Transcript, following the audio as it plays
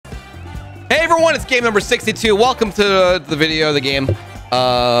Hey everyone, it's game number 62. Welcome to the video, the game.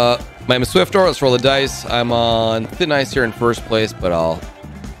 My name is Swiftor. Let's roll the dice. I'm on thin ice here in first place, but I'll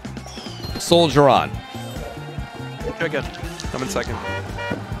soldier on. Try again. I'm in second.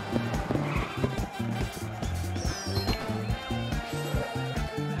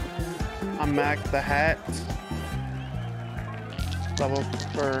 I'm Mac the Hat. Level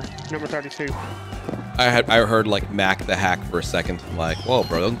for number 32. I heard like Mac the Hack for a second. I'm like, whoa,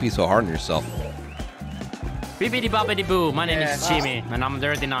 bro, don't be so hard on yourself. Bibbidi bobbidi boo. My name is Jimmy, and I'm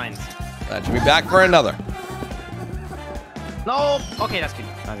 39. Jimmy back for another. No. Okay, that's good.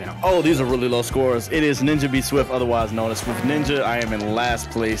 Oh, these are really low scores. It is Ninja B Swift, otherwise known as Swift Ninja. I am in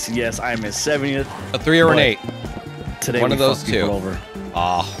last place. Yes, I am in 70th. A 3 or an 8. Today, one of those two. Over.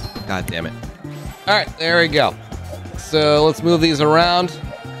 Oh, god damn it. All right, there we go. So let's move these around.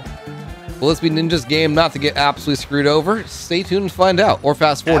 Will this be Ninja's game not to get absolutely screwed over? Stay tuned and find out, or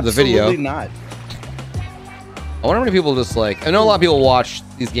fast forward the video. Absolutely not. I wonder how many people just like, I know a lot of people watch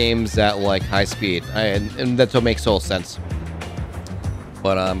these games at like high speed, and that don't make total sense.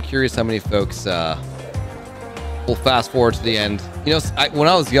 But I'm curious how many folks will fast forward to the end. You know, when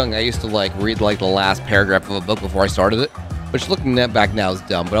I was young, I used to like read like the last paragraph of a book before I started it, which looking back now is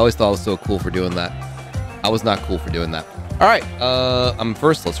dumb, but I always thought I was so cool for doing that. I was not cool for doing that. All right, I'm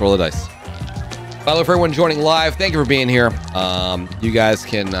first. Let's roll the dice. By the way, for everyone joining live, thank you for being here. You guys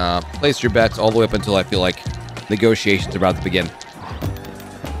can place your bets all the way up until I feel like negotiations are about to begin.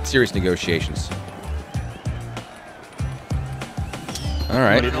 Serious negotiations. All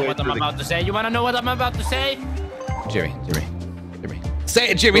right. You know what I'm about to say? You want to know what I'm about to say? Jimmy. Say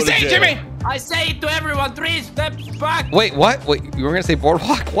it, Jimmy. Say it, Jimmy. I say it to everyone 3 steps back. Wait, what? Wait, you were going to say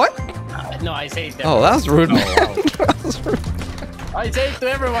boardwalk? What? No, I say it to Oh, that was rude, man. wow. That was rude. I say it to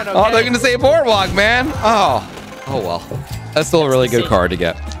everyone, okay? Oh, they're going to say boardwalk, man. Oh, well. That's still a really good card to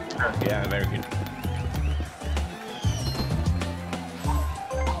get. Yeah, very good.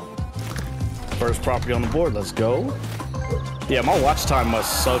 First property on the board. Let's go. Yeah, my watch time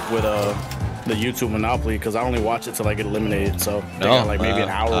must suck with the YouTube Monopoly because I only watch it till I get eliminated. So they got like maybe an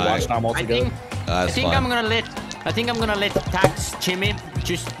hour watch time altogether. I think I'm gonna let Tax Jimmy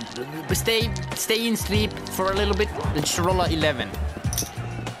just stay in sleep for a little bit. Let's roll a 11.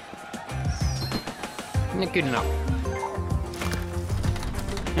 Good enough.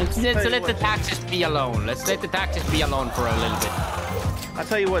 Let's let the taxes be alone. Let's let the taxes be alone for a little bit. I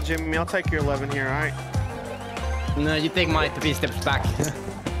tell you what, Jimmy, I'll take your 11 here. All right. No, you take my 3 steps back.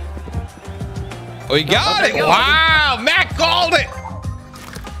 Oh, you got it! Wow, Mac called it!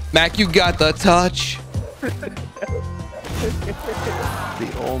 Mac, you got the touch.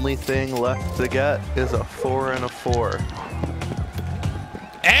 The only thing left to get is a 4 and a 4.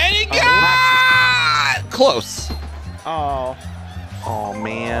 And you got close. Oh. Oh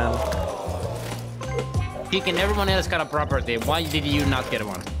man. Deacon, everyone else got a property. Why did you not get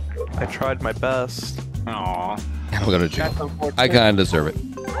one? I tried my best. Aww. I'm going to jail. I kind of deserve it.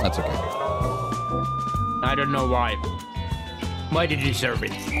 That's okay. I don't know why. Why did you deserve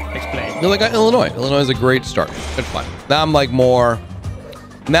it? Explain. You're like Illinois. Illinois is a great start. It's fun. Now I'm like more.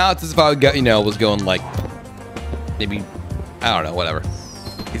 Now it's as if I would get, was going like maybe, I don't know, whatever.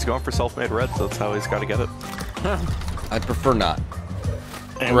 He's going for self-made red, so that's how he's got to get it. I'd prefer not.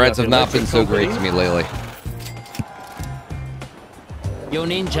 And Reds have not been so great to me lately. Yo,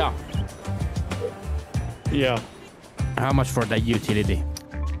 Ninja. Yeah. How much for that utility?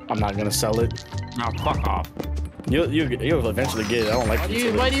 I'm not gonna sell it. Oh, fuck off. You'll eventually get it. I don't like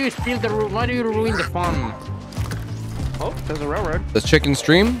Why do you steal the why do you ruin the fun? Oh, there's a railroad. Does Chicken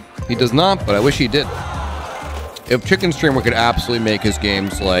stream? He does not, but I wish he did. If Chicken streamer could absolutely make his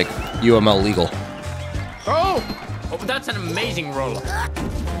games like UML legal. Oh, that's an amazing roll.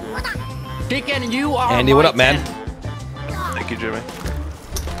 Chicken, you are Andy, what up, man? Thank you, Jimmy.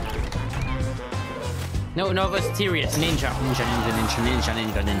 No, but serious. Ninja.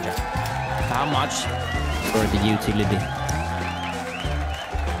 How much for the utility?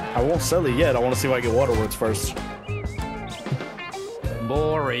 I won't sell it yet. I want to see if I get waterworks first.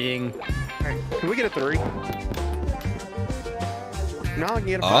 Boring. Hey, can we get a 3? No, I can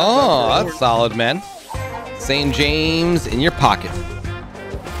get a 5. Oh, that's solid, man. St. James in your pocket.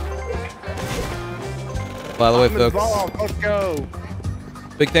 By the way, folks, Let's go.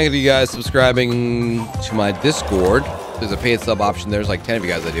 big thank you to you guys subscribing to my Discord. There's a paid sub option. There's like 10 of you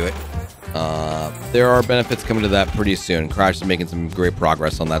guys that do it. There are benefits coming to that pretty soon. Crash is making some great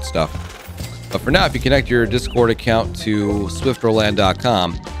progress on that stuff. But for now, if you connect your Discord account to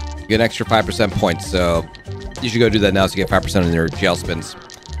swiftorland.com, you get an extra 5% points. So you should go do that now so you get 5% on your jail spins.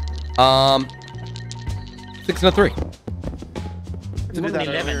 6 and a 3. to do One that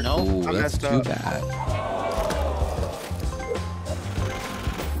 11, earlier. no? Ooh, I that's messed too up. bad.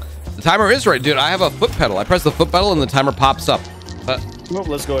 The timer is right, dude. I have a foot pedal. I press the foot pedal and the timer pops up. Nope,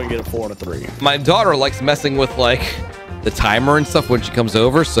 let's go ahead and get a 4 and a 3. My daughter likes messing with like the timer and stuff when she comes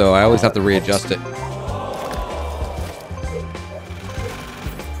over, so I always have to readjust it.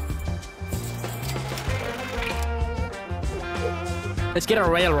 Let's get a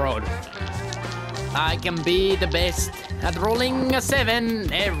railroad. I can be the best at rolling a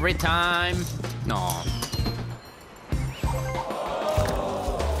 7 every time. No.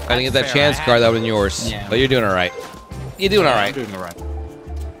 I didn't get that Fair, chance I card, had- that was yours. Yeah. But you're doing all right. You're doing all I'm right. doing all right.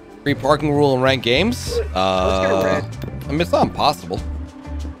 Free parking rule in ranked games. Let's get a red. I mean, it's not impossible.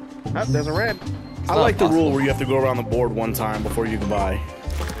 Oh, there's a red. I like the rule where you have to go around the board one time before you can buy.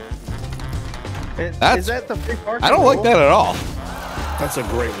 That's- Is that the free parking I don't like rule? that at all. That's a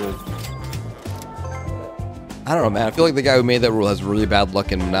great rule. I don't know, man. I feel like the guy who made that rule has really bad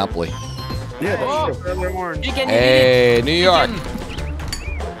luck in Monopoly. Yeah, Oh, that's true. Red or orange. chicken, Hey, New York. chicken.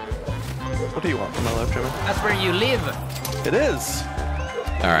 What do you want from my left, Jimmy? That's where you live. It is.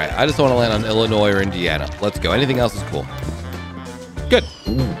 All right, I just want to land on Illinois or Indiana. Let's go. Anything else is cool. Good.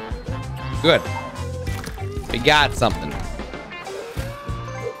 Good. We got something.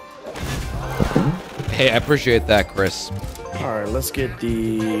 Hey, I appreciate that, Chris. All right, let's get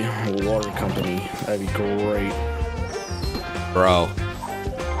the water company. That'd be great. Bro.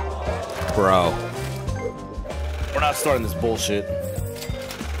 We're not starting this bullshit.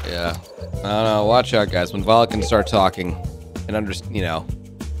 Yeah. I don't know. Watch out, guys. When Vala can start talking and understand, you know,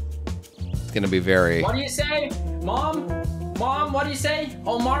 it's going to be very... What do you say? Mom? Mom, what do you say?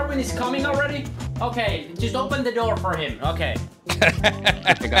 Oh, Marvin is coming already? Okay, just open the door for him. Okay.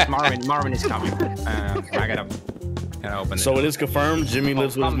 Because Marvin is coming. I gotta open So it is confirmed Jimmy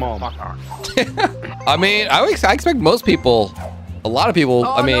lives with his mom. I mean, I expect most people, a lot of people,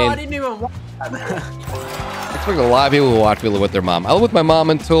 Oh, I mean, no, I didn't even watch. I expect a lot of people who watch me live with their mom. I lived with my mom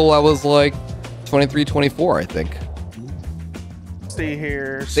until I was like 23, 24, I think. See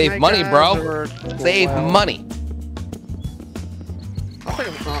here. Save Snake money, eyes bro. or- Save well, money. I'll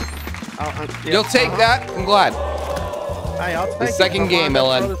take them. Yeah, You'll take that? I'm glad. Hey, I'll take The it. second I'm game,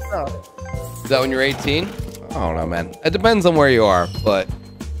 lined LN. up for other stuff. Is that when you're 18? I don't know, man. It depends on where you are, but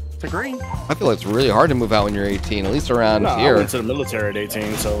It's a green. I feel like it's really hard to move out when you're 18, at least around No, I here. went to the military at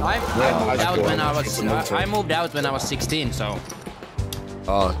 18, so I moved just out go when and I get was the military. I moved out when I was 16, so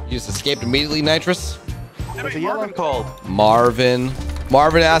Oh, you just escaped immediately, Nitrous? Jimmy, a yellow- Marvin called.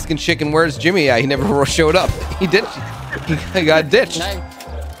 Marvin asking Chicken, where's Jimmy at? He never showed up. He ditched. He got ditched. no.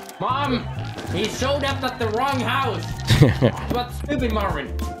 Mom, he showed up at the wrong house. What stupid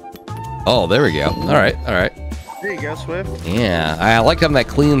Marvin? Oh, there we go. All right. There you go, Swift. Yeah, I like having that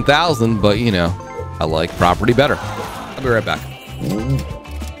clean 1,000, but you know, I like property better. I'll be right back.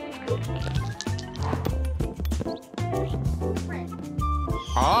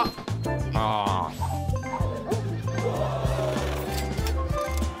 Oh. Oh.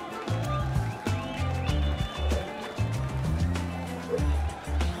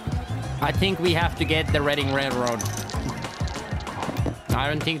 I think we have to get the Reading Railroad. I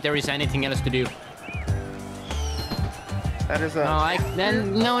don't think there is anything else to do. That is a.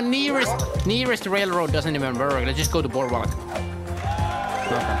 No, nearest railroad doesn't even work. Let's just go to Boardwalk.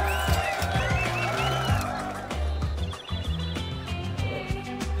 Okay.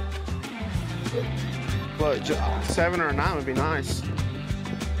 But 7 or a 9 would be nice.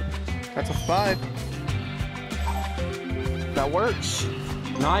 That's a 5. That works.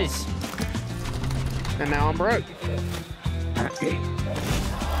 Nice. And now I'm broke.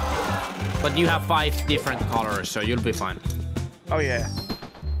 But you have 5 different colors, so you'll be fine. Oh yeah.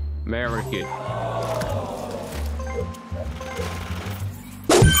 Very good.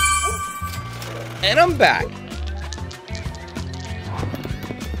 And I'm back.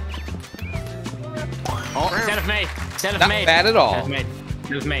 Oh, self-made. Not bad at all. Self-made.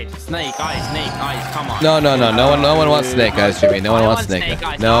 Snake eyes, come on. No one wants snake eyes, Jimmy. No one wants snake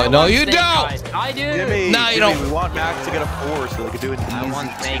eyes. No, you don't. I do. Jimmy, No, you Jimmy, don't. we want Mac to get a 4 so they can do an I want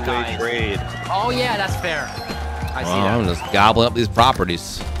easy snake two-way eyes. trade. Oh yeah, that's fair. I see Well, I'm that. just gobbling up these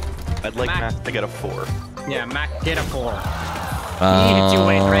properties. I'd like Mac. Mac to get a 4. Yeah, Mac, get a 4. Easy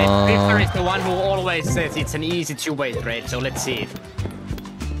two-way trade. Victor is the one who always says it's an easy two-way trade, so let's see it.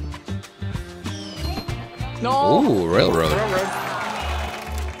 No. Ooh, railroad.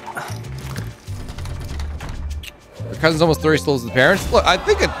 Your cousin's almost 30, still lives with parents. Look, I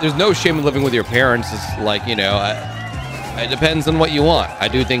think there's no shame in living with your parents. It's like, you know, it depends on what you want. I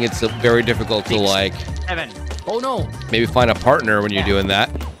do think it's very difficult to 6, like 7. Oh no. maybe find a partner when you're Yeah. doing that.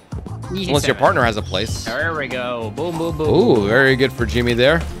 Easy Unless your 7. partner has a place. There we go. Boom, boom, boom. Ooh, very good for Jimmy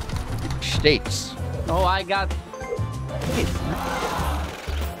there. States. Oh, I got.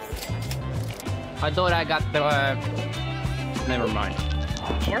 I thought I got the. Never mind.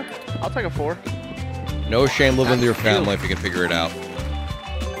 4? I'll take a 4. No shame living with your That's family cute. if you can figure it out.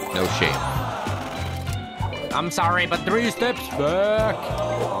 No shame. I'm sorry, but 3 steps back.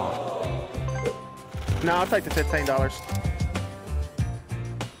 No, I'll take the $15.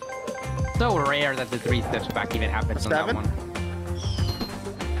 So rare that the 3 steps back even happens on that 7? one.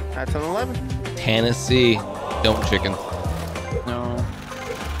 That's an 11. Tennessee. Don't chicken. No.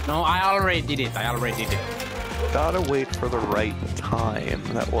 No, I already did it. I already did it. Gotta wait for the right time.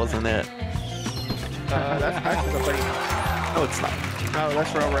 That wasn't it. That's actually the thing. No, it's not. No,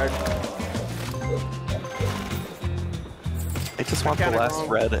 that's real red. I just want the Kinda last wrong.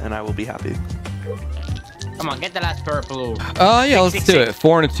 red, and I will be happy. Come on, get the last purple. Yeah, let's Six, do six, it.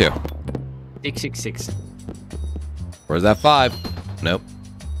 4 and a 2. 666. Where's that 5? Nope.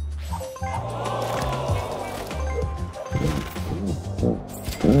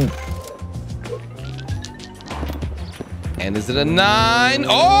 And is it a 9?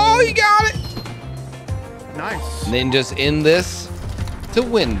 Oh, you got it! Nice. And then just end this to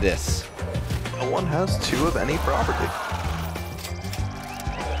win this. No one has 2 of any property.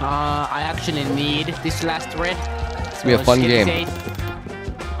 I actually need this last red. It's gonna be a fun game.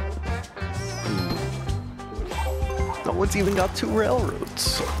 No one's even got 2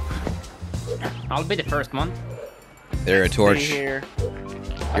 railroads. I'll be the first one. There, a Stay torch. here.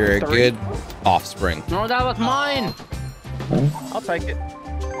 You're a 3. good offspring. No, that was mine. I'll take it.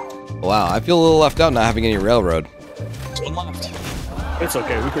 Wow, I feel a little left out not having any railroad. It's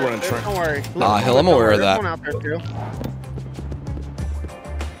okay. We can run a train. Don't worry. Hell, I'm aware of There's that. one out there too.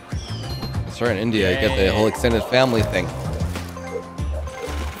 That's right, in India, you get the whole extended family thing.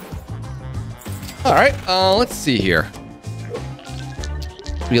 All right, let's see here.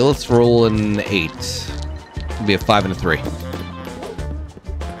 Yeah, let's roll an 8. It'll be a 5 and a 3.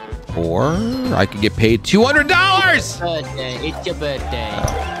 Or I could get paid $200. Birthday. It's your birthday.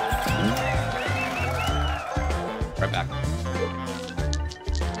 Right back.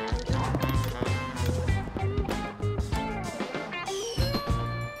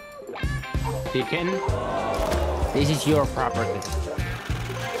 Chicken. This is your property.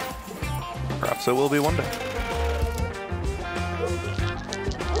 Perhaps it will be one day.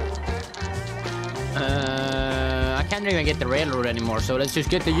 I can't even get the railroad anymore, so let's just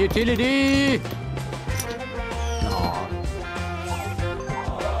get the utility. No.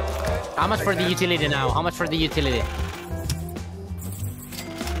 How much for the utility now? How much for the utility?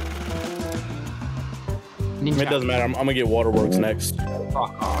 Ninja. It doesn't matter. I'm gonna get waterworks next.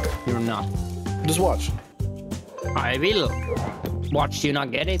 Fuck off. You're not. Just watch. I will watch you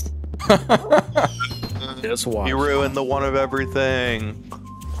not get it. Just watch. You ruined the one of everything.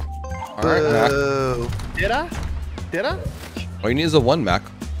 All right, Mac. Boo. Did I? Did I? All you need is a 1, Mac.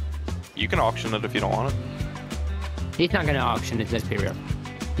 You can auction it if you don't want it. He's not gonna auction it, let's be real.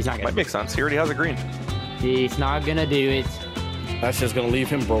 He's not Might gonna. make sense. He already has a green. He's not gonna do it. That's just gonna leave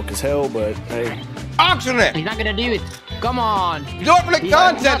him broke as hell, but hey. Auction it! He's not gonna do it. Come on. Do it for the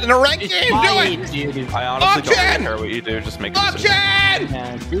content in a ranked game! Do it! Dude. I honestly don't Auction! really care what you do. Just make a decision.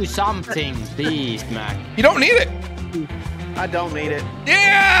 Auction! Do something, please, Mac. You don't need it. I don't need it.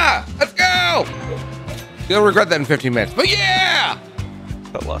 Yeah! Let's go! You'll regret that in 15 minutes, but yeah!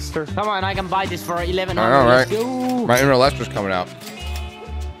 But Lester? Come on, I can buy this for 1100. All right. Let's go. My inner Lester's coming out.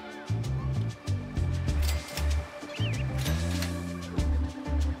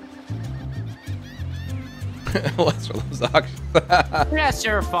 Lester loves auctions. Yeah,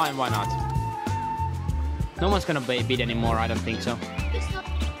 sure, fine, why not? No one's gonna beat anymore, I don't think so.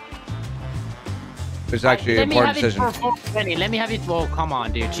 It's actually an important decision. Let me have it for 420. Let me have it. Oh, come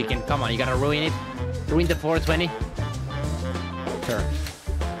on, dude, chicken. Come on, you gotta ruin it. Ruin the 420. Sure.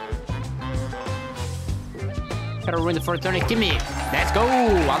 Gotta ruin the 420. Give me it. Let's go.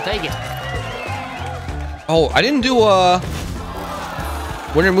 I'll take it. Oh, I didn't do a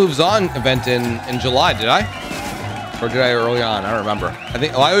Winter Moves On event in July, did I? Or did I early on? I don't remember. I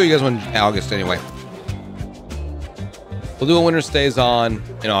think I owe you guys one in August anyway. We'll do a Winter Stays On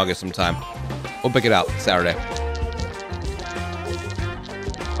in August sometime. We'll pick it out Saturday.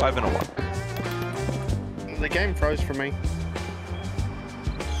 5 and a 1. The game froze for me.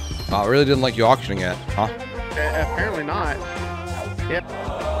 Oh, I really didn't like you auctioning it, huh? Apparently not. Yep.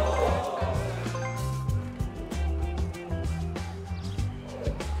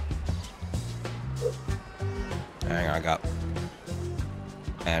 Hang on, I got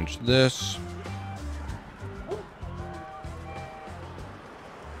manage this.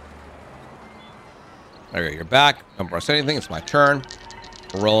 Okay, you're back. Don't press anything. It's my turn.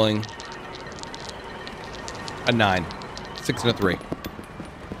 We're rolling. A 9. 6 and a 3.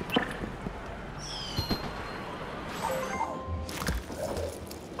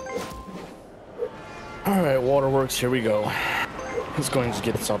 All right, waterworks. Here we go. Let's go and just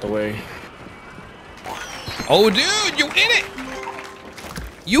get this out the way. Oh, dude, you in it?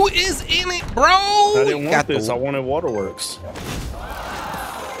 You is in it, bro. I didn't want this. I wanted waterworks.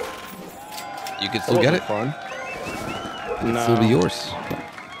 You can still get it. Fun. It'll still be yours.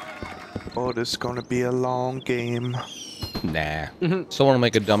 Oh, this is gonna be a long game. Nah. Someone will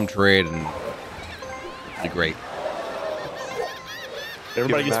make a dumb trade and it'll be great.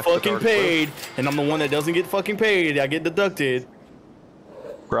 Everybody gets fucking paid, and I'm the one that doesn't get fucking paid. I get deducted.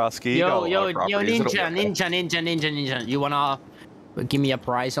 Grosky, Yo, Ninja. You wanna give me a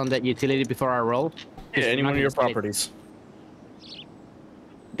price on that utility before I roll? Yeah, any one of your properties.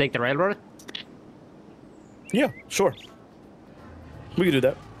 Take the railroad? Yeah, sure. We can do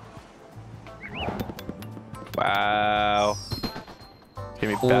that. Wow. Get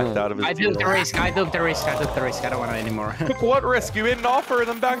me backed out of his I took the risk. I took the risk. I don't want it anymore. Took what risk? You made an offer and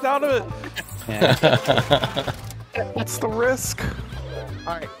then backed out of it. Yeah. What's the risk?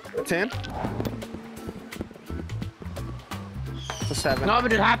 Alright, 10. So 7. No, I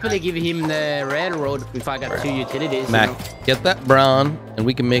would happily give him the railroad if I got 2 utilities. Mac, You know? get that brown, and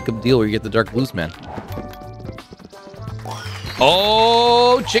we can make a deal where you get the dark blues, man.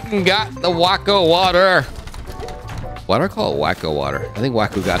 Oh, chicken got the Wacko water. Why do I call it Wacko water? I think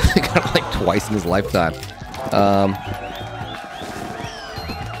Wacko got it like twice in his lifetime.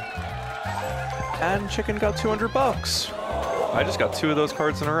 And chicken got $200. I just got 2 of those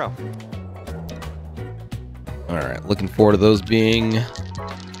cards in a row. All right, looking forward to those being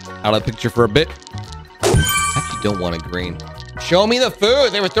out of the picture for a bit. I actually don't want a green. Show me the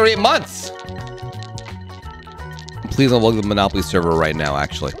food. They were 38 months. Please unplug the Monopoly server right now,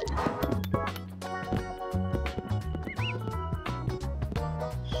 actually.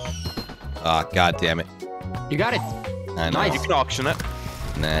 Ah, god damn it. You got it. I know. Nice. You can auction it.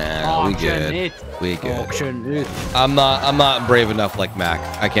 Nah, we good. It. We good. Auction it. I'm not brave enough like Mac.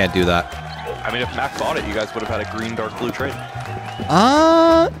 I can't do that. I mean, if Mac bought it, you guys would have had a green, dark blue trade.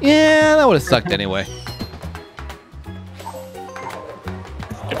 Yeah, that would have sucked anyway.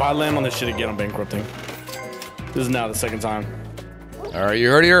 If I land on this shit again, I'm bankrupting. This is now the second time. All right, you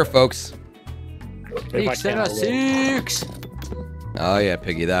heard it here, folks. If I can't, I will. 6. Oh yeah,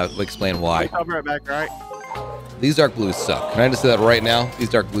 Piggy, that will explain why. I'll be right back, right? These dark blues suck. Can I just say that right now? These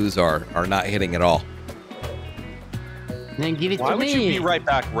dark blues are not hitting at all. Then give it Why to would me. you be right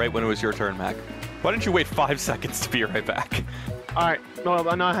back right when it was your turn, Mac? Why didn't you wait 5 seconds to be right back? Alright, no,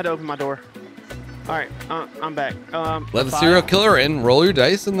 I know I had to open my door. Alright, I'm back. Let the 5. serial killer in, roll your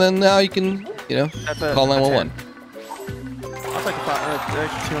dice, and then now you can, you know, That's a- call that's 911. I'll take the 5,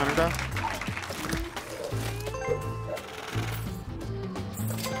 extra 200 though.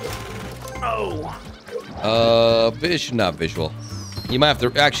 Not visual. You might have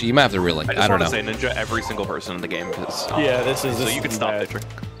to, actually, you might have to reel it. I I just don't want know. to say ninja every single person in the game. Yeah, this is. So This you is can stop bad. bitching.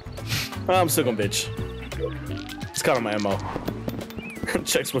 I'm still gonna bitch. It's kind of my MO.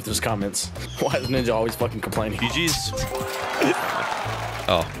 Check Swiftor's comments. Why is Ninja always fucking complaining? GG's.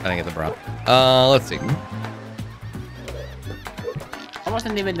 Oh, I didn't get the brown. Let's see. I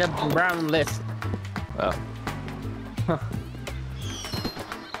wasn't even the brown list. Oh.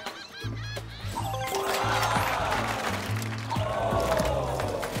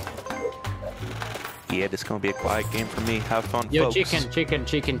 Yeah, this is gonna be a quiet game for me. Have fun, Yo, folks. chicken,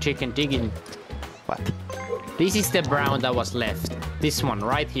 digging. What? This is the brown that was left. This one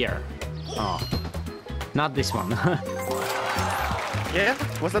right here. Oh, not this one. Yeah?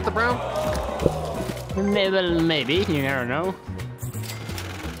 Was that the brown? Maybe. You never know.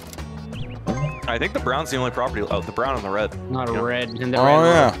 I think the brown's the only property. Oh, the brown and the red. Not Yeah. red. And the Oh red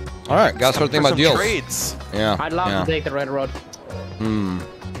yeah. road. All right, gotta start thinking about deals. Trades. Yeah. I'd love yeah. to take the red road.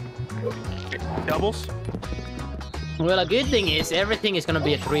 Doubles? Well, a good thing is everything is gonna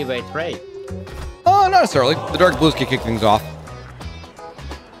be a 3-way trade. Oh, not necessarily. The dark blues can kick things off.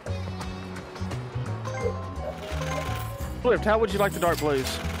 Swift, how would you like the dark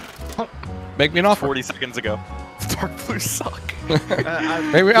blues? Make me an offer. 40 seconds ago. The dark blues suck.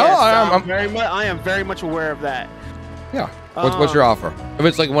 Maybe. Yes, I'm I am very much aware of that. Yeah. What's your offer? If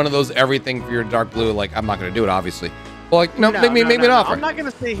it's like one of those everything for your dark blue, like I'm not gonna do it, obviously. Well, like no, make me an offer. I'm not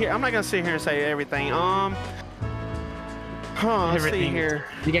gonna sit here. I'm not gonna sit here and say everything. Let's see Everything. here.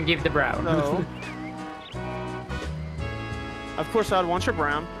 You can give the brown. So, of course, I'd want your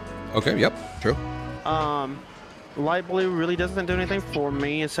brown. Okay. Yep. True. Light blue really doesn't do anything for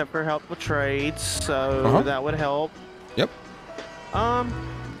me except for help with trades, so that would help. Yep.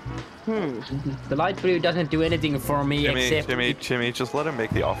 The light blue doesn't do anything for me except... Jimmy, just let him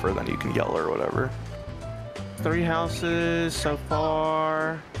make the offer, then you can yell or whatever. 3 houses so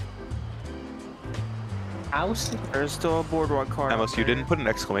far. House? There's still a boardwalk card. Amos, you didn't put an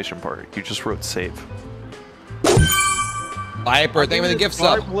exclamation part. You just wrote save. Viper, thank you for the gift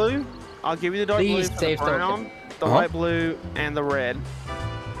sub. Dark blue. I'll give you the dark Please blue, save the brown, the light blue, and the red.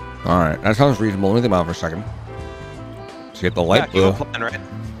 All right, that sounds reasonable. Let me think about it for a second. So get the light blue. You have a plan,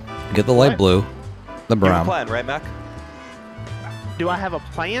 right? Get the light blue, the You have brown. a plan, right, Mac? Do I have a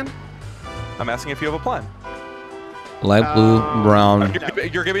plan? I'm asking if you have a plan. Light blue, brown.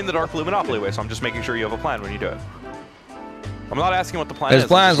 You're giving the dark blue Monopoly away, so I'm just making sure you have a plan when you do it. I'm not asking what the plan is. There's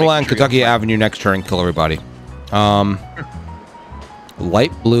plans along Kentucky Avenue next turn. Kill everybody.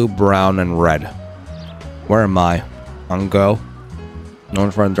 Light blue, brown, and red. Where am I? On go. No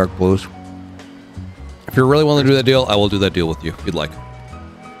one's running dark blues. If you're really willing to do that deal, I will do that deal with you if you'd like.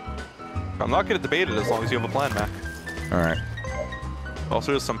 I'm not going to debate it as long as you have a plan, Mac. All right.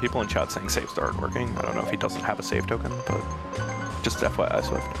 Also, there's some people in chat saying saves aren't working. I don't know if he doesn't have a save token, but just FYI,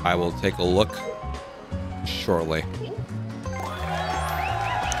 Swift. I will take a look shortly.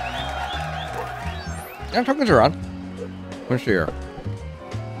 Yeah, tokens are on. Where's here?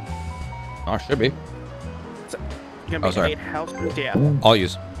 Oh, should be. You're gonna be sorry. 8 houses. Yeah. I'll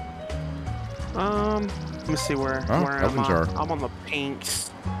use. Let me see where am tokens I? are. I'm on the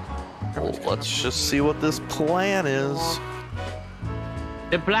pinks. Well, let's just see what this plan is.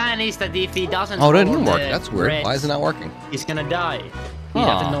 The plan is that if he doesn't... Oh, it didn't hold work. the That's weird. reds, Why is it not working? he's gonna die. He Huh.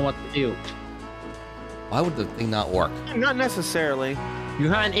 doesn't know what to do. Why would the thing not work? Not necessarily. You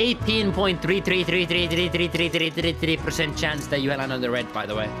have an 18.333333333% chance that you had another red, by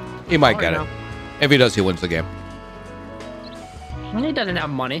the way. He might Oh, get yeah. it. If he does, he wins the game. And he doesn't have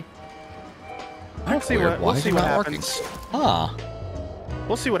money. We'll see Weird. what, Why we'll is see it what not working? happens. Ah.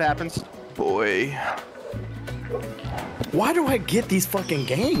 We'll see what happens. Boy. Why do I get these fucking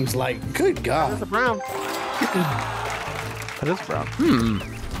games? Like, good There's God. a brown. That is brown.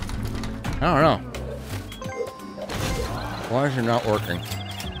 I don't know. Why is it not working?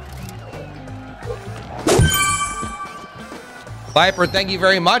 Viper, thank you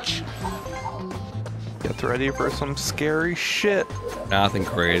very much. Get ready for some scary shit. Nothing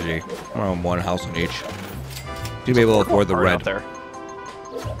crazy. I'm on one house on each. To be able to afford the red. Out there.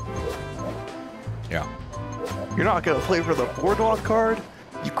 Yeah. You're not gonna play for the boardwalk card?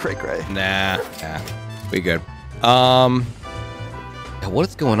 You cray. Nah. We good. Yeah, what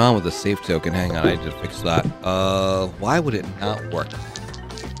is going on with the safe token? Hang on, I need to fix that. Why would it not work?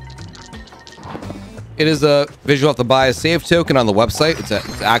 It is a visual. Have to buy a safe token on the website. It's an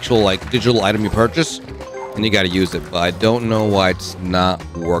actual like digital item you purchase, and you got to use it. But I don't know why it's not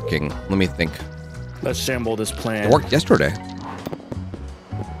working. Let me think. Let's shamble this plan. It worked yesterday.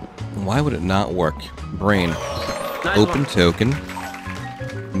 Why would it not work? Brain. Nice Open one. token.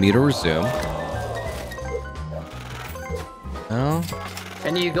 Meter resume. Oh.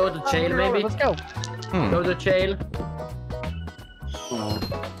 Can you go to jail, maybe? Let's go. Go to jail.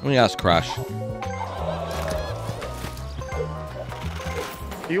 Let me ask Crash.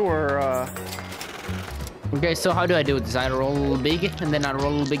 You were, Okay, so how do I do this? I roll big, and then I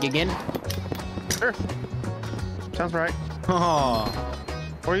roll big again? Sure. Sounds right. Oh.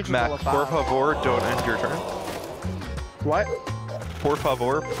 Or you just Mac, roll a por 5. favor, don't end your turn. What? Por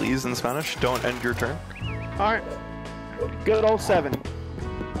favor, please, in Spanish, don't end your turn. Alright. Good old 7.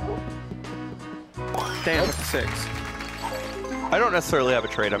 Damn, it's a 6. I don't necessarily have a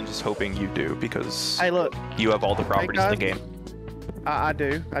trade, I'm just hoping you do, because Hey, look. you have all the properties in the game, I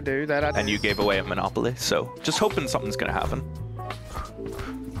do. That I do. and you gave away a Monopoly, so just hoping something's gonna happen.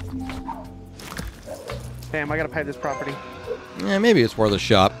 Damn, I gotta pay this property. Yeah, maybe it's worth a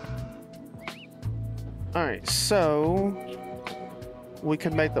shot. Alright, so... we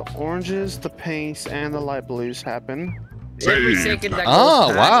could make the oranges, the pinks, and the light blues happen. Every second that goes Oh,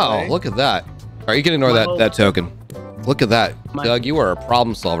 back, wow. way. Look at that. All right, you can ignore that token. Look at that. Doug, you are a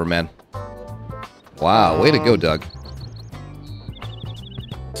problem solver, man. Wow, way to go, Doug.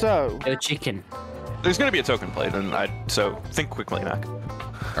 So, No chicken. There's gonna be a token played, and so think quickly, Mac. All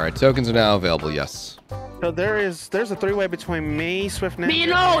right, tokens are now available, yes. there's a 3-way between me, Swift Ninja, Me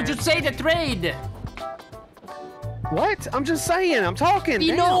no, and- just say the trade. What? I'm just saying, I'm talking. We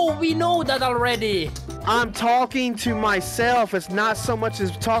damn. know that already. I'm talking to myself. It's not so much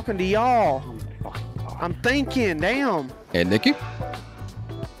as talking to y'all. I'm thinking, damn. Hey, Nikki?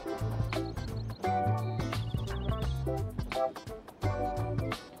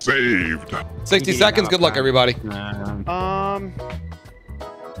 Saved. 60 seconds. Good luck, everybody. Damn.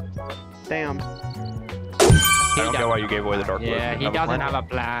 I don't know why you gave away the dark blue. Yeah, he doesn't have a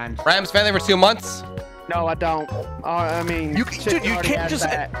plan. Rams family for 2 months. No, I don't. I mean, Dude, you can't just.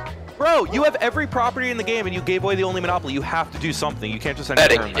 Bro, you have every property in the game and you gave away the only monopoly. You have to do something. You can't just end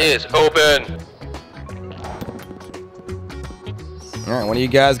Betting is open. All right, one of you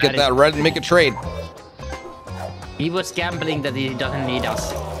guys get that red and make a trade. He was gambling that he doesn't need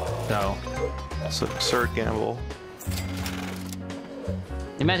us. So. It's an absurd gamble.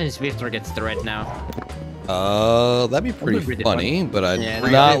 Imagine Swiftor gets the red now. That'd be pretty funny, but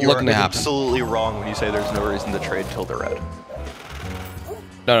I'm not looking to happen. Absolutely wrong when you say there's no reason to trade till they're red.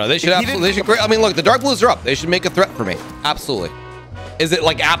 No, they should absolutely. They should. I mean, look, the dark blues are up. They should make a threat for me. Absolutely. Is it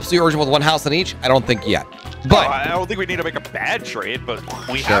like absolutely urgent with one house on each? I don't think yet. But I don't think we need to make a bad trade, but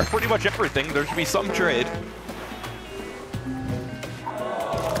we have pretty much everything. There should be some trade.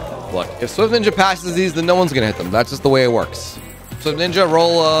 Look, if Swift Ninja passes these, then no one's gonna hit them. That's just the way it works. Swift Ninja,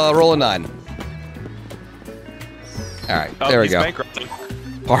 roll a 9. All right, there we go.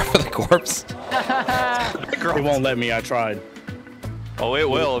 Par for the corpse. It won't let me. I tried. Oh, it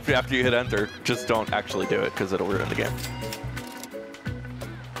will if after you hit enter. Just don't actually do it because it'll ruin the game.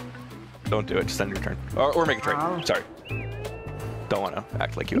 Don't do it. Just end your turn. Or make a trade. Sorry. Don't want to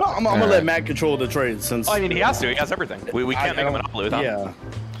act like you. No, I'm gonna let Matt control the trade since. I mean, he has to. He has everything. We can't make a monopoly without him. Yeah.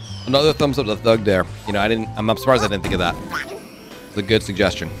 Another thumbs up to Thug there. You know, I'm surprised I didn't think of that. It's a good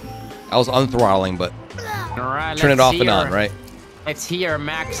suggestion. I was unthrottling, but All right, turn it off and on, right? Let's hear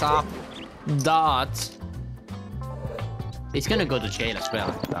Max up. Dot. He's gonna go to jail as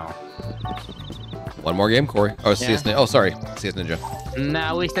well. So. One more game, Corey. Oh, CS Ninja. Oh, sorry, CS Ninja.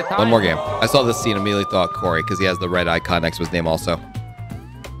 Now is the time. One more game. I saw this scene, immediately thought Corey because he has the red icon next to his name also.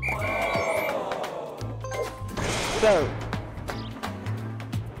 So,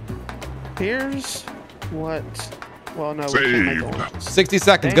 here's what. Well, no, we can't make one. 60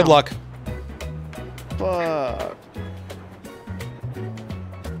 seconds. Damn. Good luck. Fuck.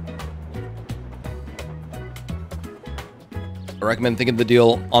 I recommend thinking of the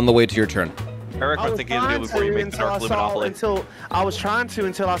deal on the way to your turn. I recommend thinking of the deal before you make the dark blue monopoly. I was trying to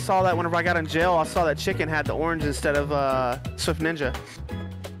until I saw that whenever I got in jail, I saw that chicken had the orange instead of Swift Ninja.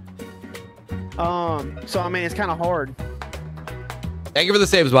 So I mean, it's kind of hard. Thank you for the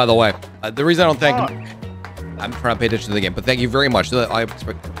saves, by the way. The reason I don't thank him, I'm trying to pay attention to the game, but thank you very much. I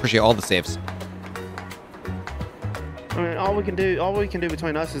appreciate all the saves. I mean, all we can do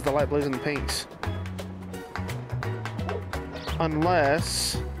between us is the light blues and the pinks.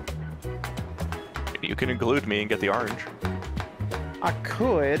 Unless you can include me and get the orange. I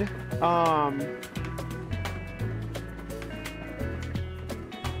could.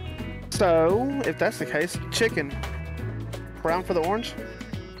 So if that's the case, chicken. Brown for the orange?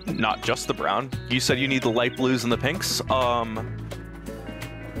 Not just the brown. You said you need the light blues and the pinks. I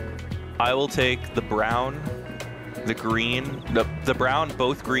will take the brown, the green, the brown,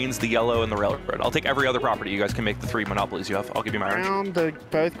 both greens, the yellow, and the railroad. I'll take every other property. You guys can make the 3 monopolies you have. I'll give you my orange.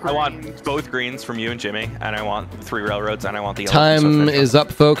 Both greens. I want both greens from you and Jimmy, and I want 3 railroads, and I want the yellow. Time is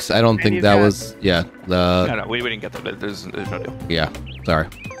up, folks. I don't think that was, No, we didn't get that. There's no deal. Yeah, sorry.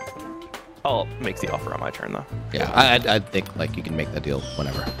 I'll make the offer on my turn, though. Yeah, I think like you can make that deal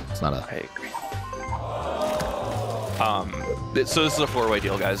whenever. It's not a. I agree. So this is a 4-way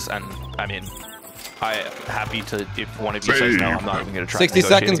deal, guys, and I mean, I'm happy to. If one of you says no, I'm not even gonna try. 60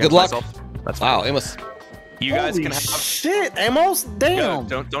 seconds. Good luck. That's fine. Wow, Amos. You guys Holy can have. Shit, Amos, damn.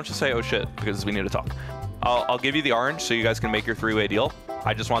 Yeah, don't just say oh shit because we need to talk. I'll give you the orange so you guys can make your 3-way deal.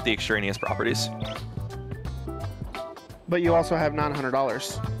 I just want the extraneous properties. But you also have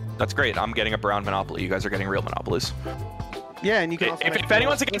 $900. That's great. I'm getting a brown monopoly. You guys are getting real monopolies. Yeah, and you can also If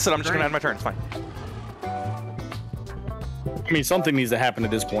anyone's against it, I'm just gonna end my turn. It's fine. I mean, something needs to happen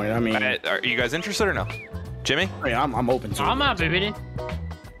at this point. I mean, Are you guys interested or no? Jimmy? I mean, I'm open to it. I'm happy with it.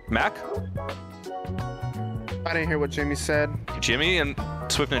 Mac? I didn't hear what Jimmy said. Jimmy and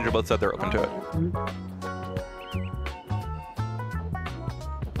Swift Ninja both said they're open to it.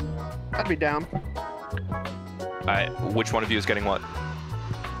 I'd be down. Which one of you is getting what?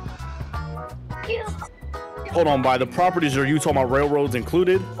 Hold on, by the properties are you talking about railroads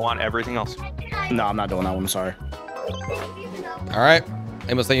included? I want everything else. No, I'm not doing that one. I'm sorry. All right.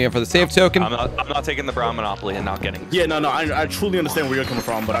 Amos, thank you for the save token. I'm not taking the brown monopoly and not getting. Yeah, no, I truly understand where you're coming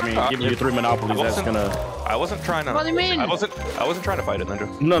from, but I mean, giving you 3 monopolies, that's gonna. I wasn't trying to. What do you mean? I wasn't trying to fight it, Ninja.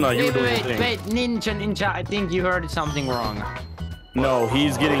 No, you were doing your thing. Wait, Ninja, I think you heard something wrong. No,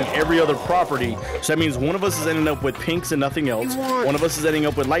 he's getting every other property. So that means one of us is ending up with pinks and nothing else. One of us is ending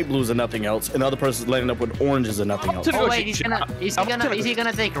up with light blues and nothing else. And the other person is ending up with oranges and nothing else. Oh wait, is he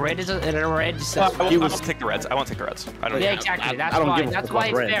gonna take reds? I won't take the reds. I won't take the reds. I don't. Yeah, exactly. That's why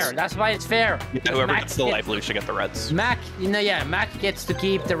it's fair. That's why it's fair. Yeah, whoever gets the light blue should get the reds. Mac, Mac gets to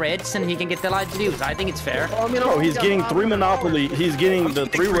keep the reds and he can get the light blues. I think it's fair. No, he's getting 3 monopoly. He's getting the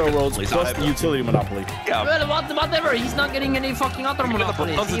 3 railroads plus the utility monopoly. Yeah. Well, whatever. He's not getting any fucking other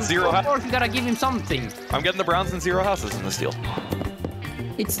monopolies. Of course, you gotta give him something. I'm getting the browns and 0 houses in this deal.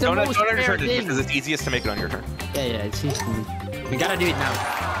 It's the most fair thing. Because it's easiest to make it on your turn. Yeah, it's easy. We gotta do it now.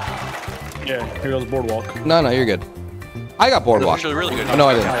 Yeah, here goes boardwalk. No, you're good. I got boardwalk. Actually, really good. Oh, no,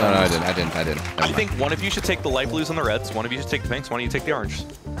 I didn't. No, I didn't. I think one of you should take the light blues and the reds. One of you should take the pinks. One of you take the oranges.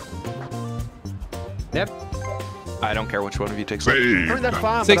 Yep. I don't care which one of you takes. I mean, that's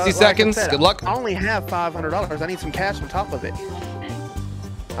fine, 60 seconds. Good luck. I only have $500. I need some cash on top of it.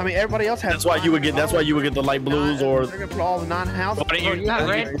 I mean, everybody else has. That's why you would get the light blues or. They're gonna put all the 9 houses. Why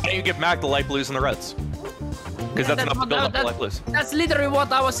don't you give Mac the light blues and the reds? Because that's enough to build up the light blues. That's literally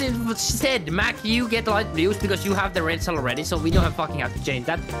what I was said. Mac, you get the light blues because you have the reds already, so we don't have to change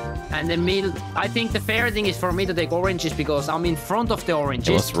that. And then I think the fair thing is for me to take oranges because I'm in front of the oranges.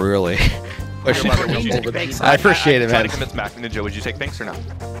 It was really. I appreciate it, Try man. to convince Mac. Ninja, would you take pinks or no?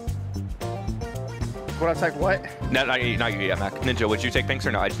 Would I take what? No, not you yet, Mac. Ninja, would you take pinks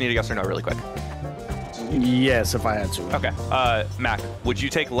or no? I just need a yes or no really quick. Yes, if I had to. Okay. Mac, would you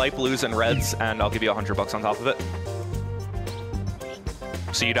take light blues and reds, and I'll give you $100 on top of it?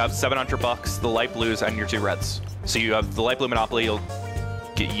 So you'd have $700, the light blues, and your 2 reds. So you have the light blue monopoly.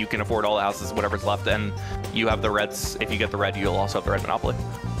 You can afford all the houses, whatever's left, and you have the reds. If you get the red, you'll also have the red monopoly.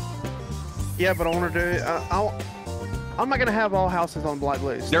 Yeah, but I want to do it. I'm not gonna have all houses on light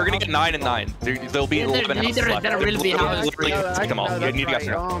blues. They're gonna get 9 and 9. There'll be 11 houses left. There will be houses. Take them all. You need to guess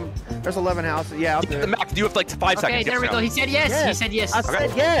right. There's 11 houses. Yeah, I'll do it. Mac, you have like 5 seconds. Okay, there we go. He said yes. Yes. He said yes. I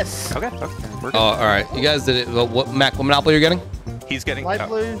said yes. Okay. We're good. Oh, all right. You guys did it. What monopoly you're getting? He's getting Light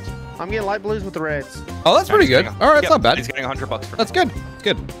blues. I'm getting light blues with the reds. Oh, that's pretty good. All right, it's not bad. He's getting $100 for That's good. It's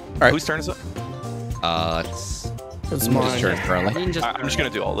good. All right. Whose turn is it? It's mine. Turn currently. I'm just gonna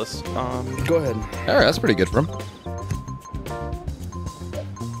do all this. Go ahead. All right, that's pretty good for him.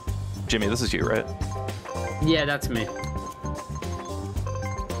 Jimmy, this is you, right? Yeah, that's me.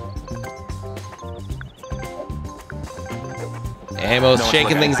 Ammo's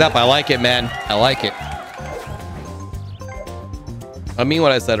shaking things up. I like it, man. I like it. I mean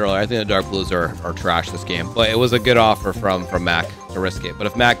what I said earlier. I think the dark blues are trash this game, but it was a good offer from Mac to risk it. But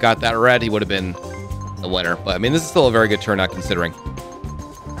if Mac got that red, he would have been the winner. But I mean, this is still a very good turnout considering.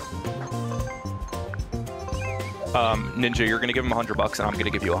 Ninja, you're gonna give him $100, and I'm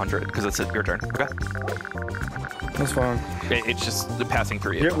gonna give you 100 because it's your turn. Okay. That's fine. It's just the passing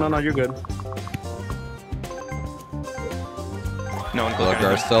through you. Yep, no, you're good. No one. Hello,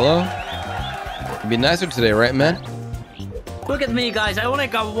 Garcelo. You'd be nicer today, right, man? Look at me, guys. I only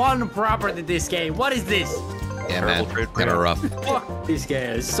got 1 property this game. What is this? Yeah, man. Trade Kind of rough. Fuck this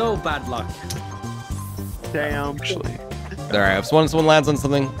game. It's so bad luck. Damn. Actually. All right, if someone lands on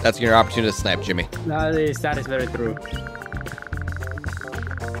something, that's your opportunity to snipe, Jimmy. That is very true.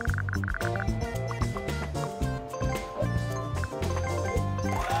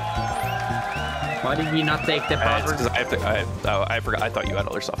 Why did you not take the property? Because I forgot. I thought you had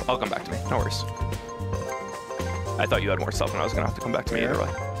other stuff. I'll come back to me. No worries. I thought you had more stuff, and I was gonna have to come back to me either way.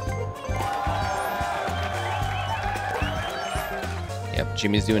 Yep,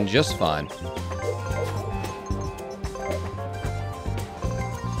 Jimmy's doing just fine.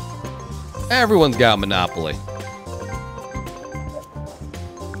 Everyone's got a monopoly.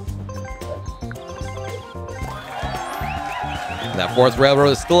 And that 4th railroad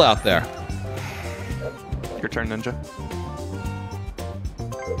is still out there. Your turn, Ninja.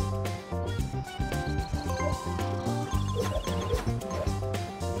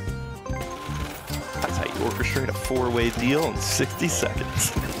 That's how you orchestrate a 4-way deal in 60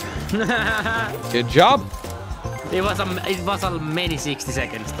 seconds. Good job. It was a many 60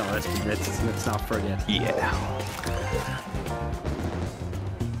 seconds though. Let's not forget. Yeah.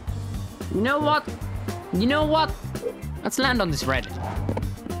 You know what? You know what? Let's land on this red.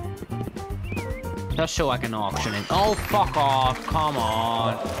 Just so I can auction it. Oh, fuck off. Come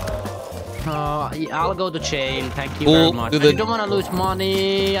on. I'll go to jail. Thank you very much. I don't want to lose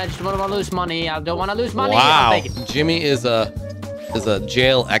money. I just don't want to lose money. I don't want to lose money. Wow. I'll take it. Jimmy is a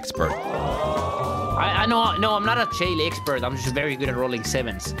jail expert. I know. No, I'm not a jail expert. I'm just very good at rolling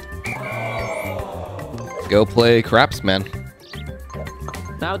 7s. Go play craps, man.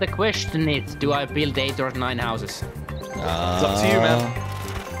 Now the question is, do I build 8 or 9 houses? It's up to you, man.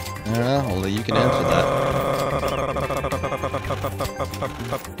 I don't know. Well, you can answer that.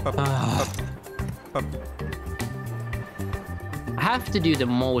 I have to do the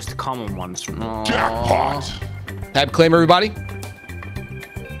most common ones. No. Jackpot! Tab claim, everybody.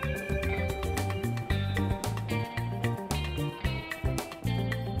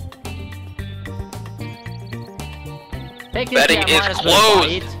 Technically, Betting I might is as well buy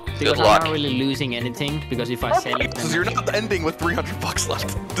closed. it, Good because I'm luck. not really losing anything. Because if I sell it, Because you're not ending with $300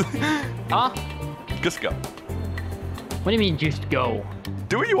 left. Huh? Just go. What do you mean, just go?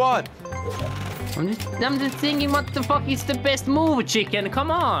 Do what you want. I'm just thinking, what the fuck is the best move, chicken? Come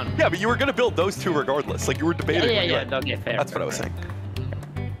on. Yeah, but you were gonna build those two regardless. Like you were debating. Yeah. Okay, fair. That's fair, what I was saying.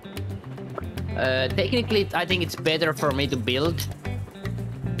 Technically, I think it's better for me to build.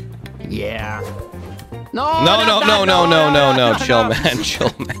 Yeah. No. No. Chill, man.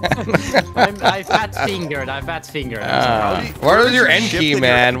 Chill, man. I fat fingered. What is your end key,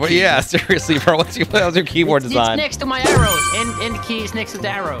 man? What, yeah, seriously, bro. What's your keyboard design? It's next to my arrows. End key is next to the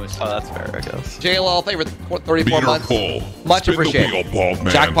arrows. Oh, that's fair, I guess. JLL, thank you for 34 Meter months. full. Much Spin the appreciated. wheel, bald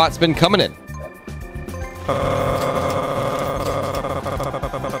man. Jackpot's been coming in.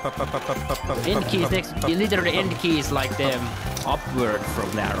 End key is next. Literally, end key is like the upward from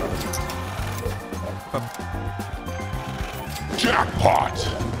the arrows. Jackpot!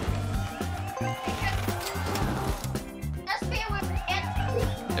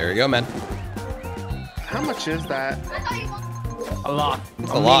 There you go, man. How much is that? A lot.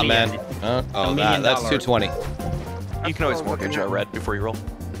 It's a lot, man. $1 Oh, million. that's 220. You can always mortgage a red before you roll.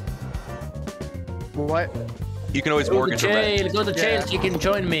 What? You can always Go to mortgage a red. jail. Go to jail. Yeah. You can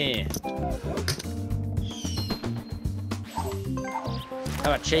join me. How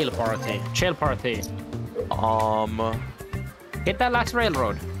about jail party? Jail party. Get that Lax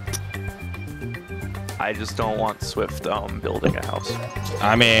Railroad. I just don't want Swift building a house.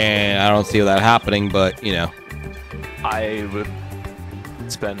 I mean, I don't see that happening, but, you know. I would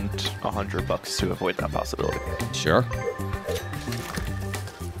spend $100 to avoid that possibility. Sure.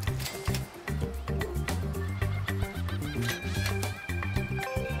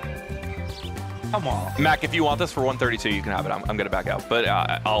 Come on. Mac, if you want this for 132, you can have it. I'm gonna back out, but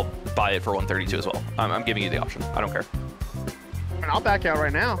I'll buy it for 132 as well. I'm giving you the option. I don't care. I'll back out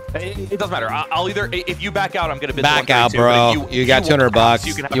right now. It doesn't matter. I'll either, if you back out, I'm gonna bid Back the out, 132, bro. but if You got want 200 the house,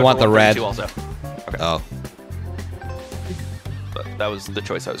 bucks. can have You it want for the red. 132 Also. Oh. But that was the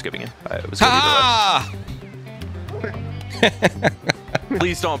choice I was giving you. I was gonna Ha! do the red.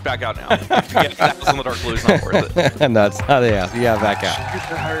 Please don't back out now. Get that on the dark blue is not worth it. No, it's not. Yeah, back out.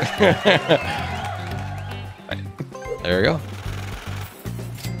 There you go.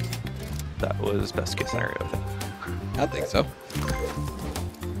 That was best case scenario, I think. I think so.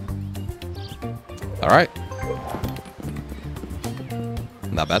 All right.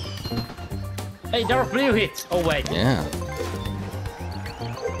 Not bad. Hey, dark blue hit. Oh wait. Yeah.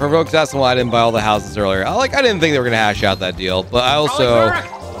 Provoke's asking why I didn't buy all the houses earlier. I didn't think they were gonna hash out that deal, but I also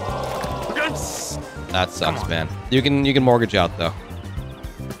that sucks, man. You can mortgage out though.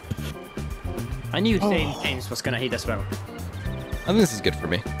 I knew James was gonna hit as well. I think this is good for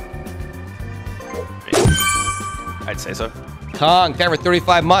me. I'd say so. Kong, thank you for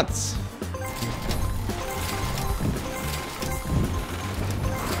 35 months.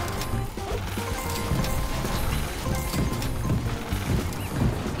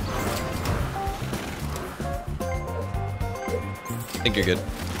 I think you're good.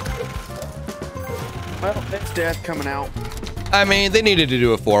 Well, it's death coming out. I mean, they needed to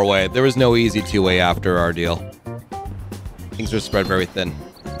do a 4-way. There was no easy 2-way after our deal. Things were spread very thin.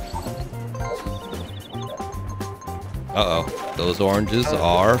 Uh-oh. Those oranges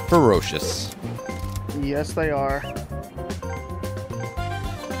are ferocious. Yes, they are.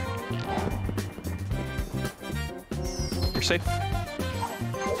 You're safe.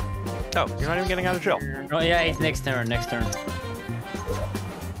 Oh, you're not even getting out of jail. Oh yeah, it's next turn. Next turn.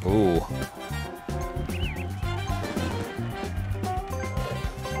 Ooh.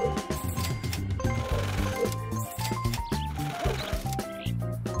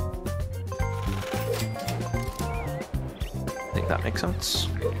 I think that makes sense.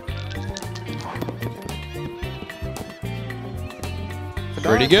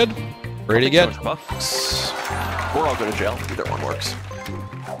 Pretty good. Pretty good. $200. Or I'll go to jail. Either one works.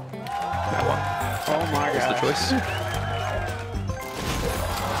 That one Oh my is the god. choice.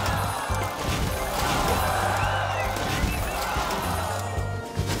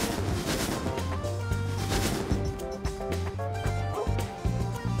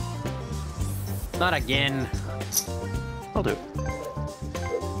 Not again. I'll do it.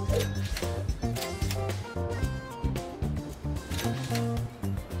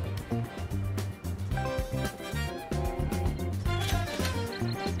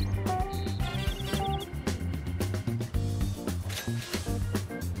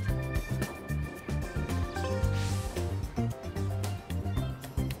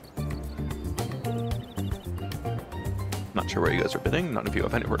 sure where you guys are bidding. None of you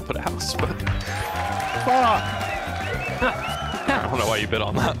have anywhere to put a house, but Fuck. I don't know why you bid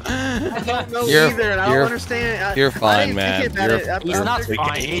on that. I don't know You're- either, and I you're- don't understand. you're I fine, ain't man. thinking about You're- it. I- He's I'm not just-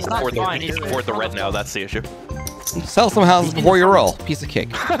 fine. He's not afford fine. the, He's afford the red now. That's the issue. Sell some houses before you roll. Piece of cake.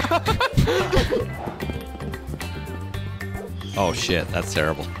 Oh shit, that's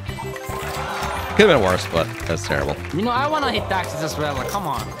terrible. Could have been worse, but that's terrible. You know, I want to hit taxes as well. Like, come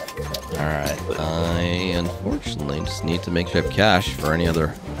on. All right, I unfortunately just need to make sure I have cash for any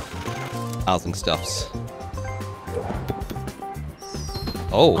other housing stuffs.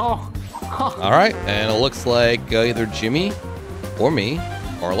 Oh, Oh. all right, and it looks like either Jimmy or me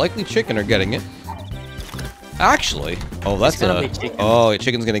or likely Chicken are getting it. Actually, oh, that's gonna be Chicken. Oh,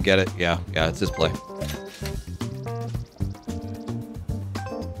 Chicken's gonna get it. Yeah, it's his play.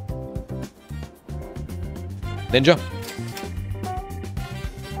 Ninja.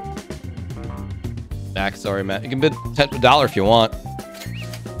 Mac, sorry, Matt. You can bid $10 if you want.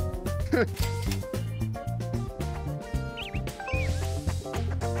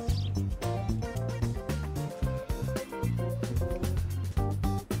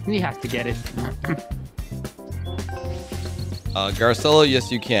 You have to get it. Garcella,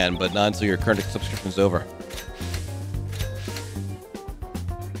 yes you can, but not until your current subscription is over.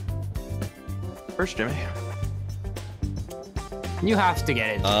 Where's Jimmy? You have to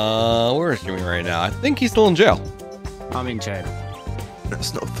get it. Where is Jimmy right now? I think he's still in jail. I'm in jail.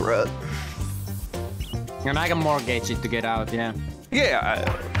 There's no threat. And I can mortgage it to get out, yeah. Yeah.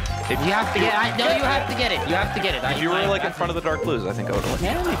 You have to get it. No, you have to get it. You have to get it. If you were like in front of the dark blues, I think I would have.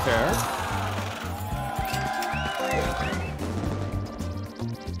 Yeah, be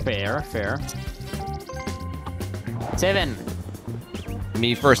fair. Fair. 7.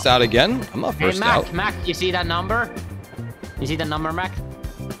 Me first out again? I'm not Hey, first Mac, out. Mac, you see that number? You see that number, Mac?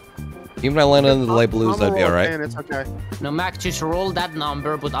 Even if I land on the light blues, I'm I'd be roll alright. 10, it's okay. No, Mac, just roll that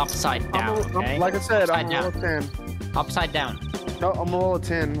number, but upside down, okay? Like I said, upside I'm gonna roll down. 10. Upside down. No, I'm gonna roll a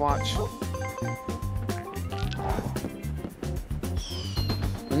 10. Watch.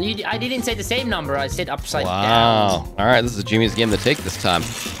 I didn't say the same number. I said upside down. Wow. Alright, this is Jimmy's game to take this time.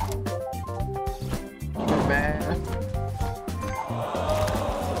 Man.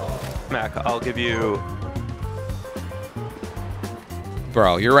 Mac, I'll give you.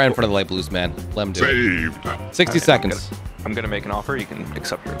 Bro, you're right in front of the light blues, man. Let him do it. 60 seconds. I'm gonna make an offer. You can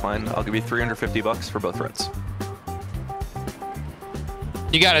accept your decline. I'll give you $350 for both reds.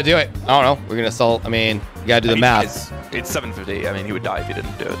 You gotta do it. I don't know. We're gonna sell. I mean, you gotta do the math. It's $750. I mean, he would die if he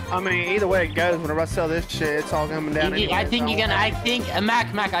didn't do it. I mean, either way it goes, whenever I sell this shit, it's all coming down. Anyway, I think so you can. I think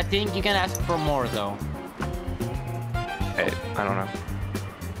Mac. I think you can ask for more though. Hey, I don't know.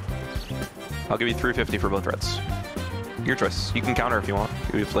 I'll give you $350 for both reds. Your choice. You can counter if you want.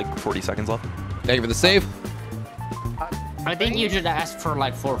 We have like 40 seconds left. Thank you for the save. I think you should ask for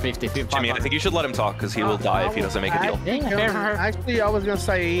like 450. Jimmy, I think you should let him talk because he will die if he doesn't make a deal. Actually, I was gonna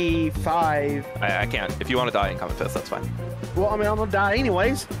say 5. I can't. If you want to die and come in 5th, that's fine. Well, I mean, I'm gonna die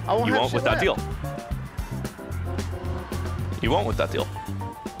anyways. I won't You have won't with shit that left. deal. You won't with that deal.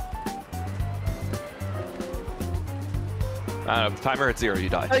 Timer at 0, you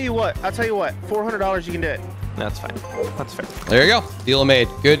die. I'll tell you what. $400, you can do it. That's fine. That's fair. There you go. Deal made.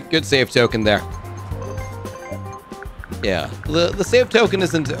 Good save token there. Yeah, the save token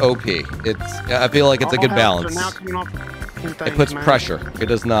isn't OP. I feel like it's a good balance. It puts pressure. It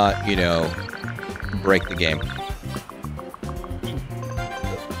does not, you know, break the game.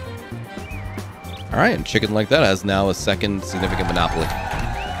 All right, and Chicken Like That has now a second significant monopoly.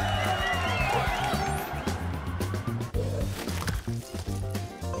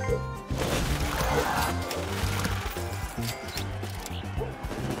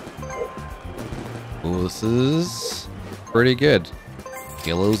 Ooh, this is pretty good.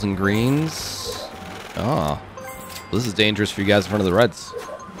 Yellows and greens. Ah, this is dangerous for you guys in front of the reds.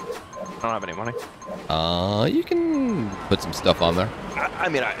 I don't have any money. You can put some stuff on there. I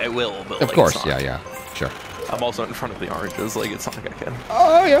mean, I will, but Of like, course, it's not- yeah, sure. I'm also in front of the oranges. Like, it's not like I can.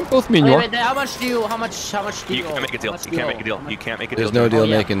 Oh yeah, both me and you. Wait, how much do you? How much do You can't make a deal. You can't make a deal. You can't make a deal. There's no deal Oh,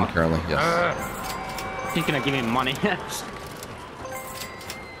 yeah. making currently. Yes. He's gonna give me money. Yeah,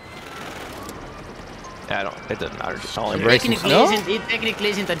 I don't. It doesn't matter. Just all I It need. breaks- It technically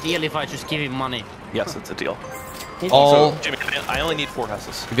isn't a deal if I just give him money. Yes, it's a deal. All. So, Jimmy, I only need 4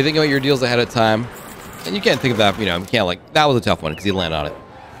 houses. If you think about your deals ahead of time, and you can't think of that, you know, you can't like that was a tough one because you landed on it.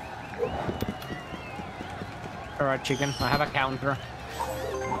 All right, Chicken. I have a counter.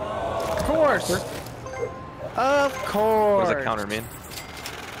 Of course. Of course. What does that counter mean?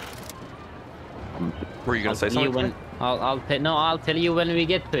 Were you gonna say I'll tell you something? when. I'll tell you when we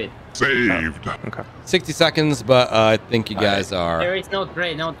get to it. Saved. Okay. 60 seconds, but I think you guys are. There is no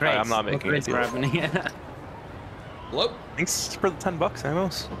trade, no trade. I'm not making it. happening. Hello? Thanks for the $10,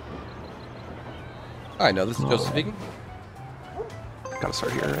 Amos. Hi, no, this is Joseph speaking. Gotta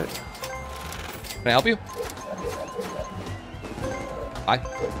start here, right? Can I help you? Hi.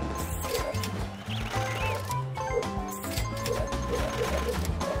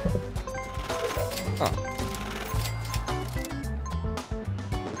 Huh.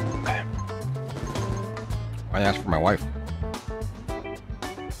 I asked for my wife.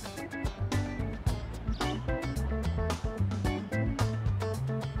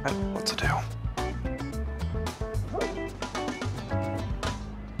 I don't know what to do.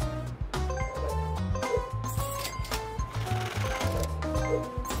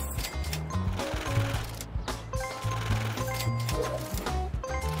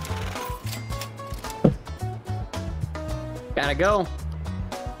 Gotta go.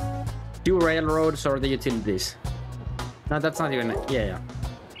 2 railroads or the utilities. No, that's not even. Yeah.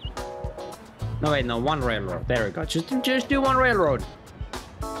 No, wait, no, 1 railroad. There we go. Just do 1 railroad.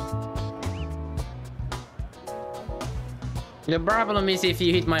 The problem is if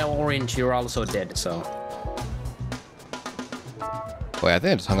you hit my orange, you're also dead. So. Wait, I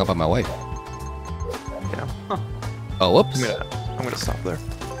think I just hung up on my wife. Yeah. Huh. Oh, whoops. I'm gonna stop there.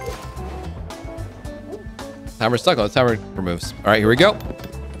 Timer's stuck. Let's timer removes. All right, here we go.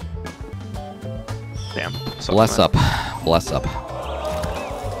 Damn. Bless up. Bless up.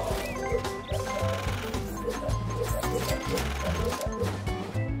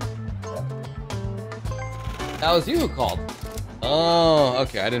 That was you who called. Oh,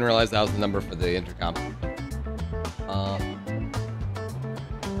 okay. I didn't realize that was the number for the intercom.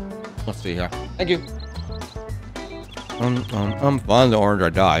 Let's see here. Thank you. I'm fine. The orange, I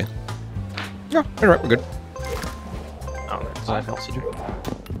die. Yeah, all right, we're good. Oh, there's nothing else to do.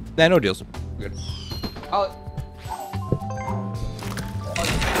 Nah, no deals. We're good.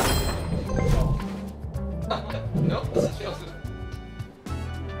 Nope, this is Joseph.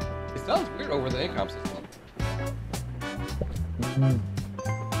 It sounds weird over the income system.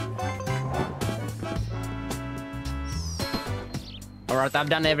 Alright, I've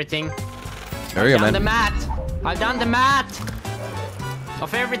done everything. There you go, man. I've done the math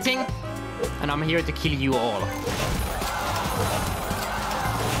of everything, and I'm here to kill you all.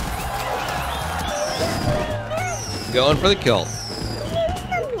 Going for the kill.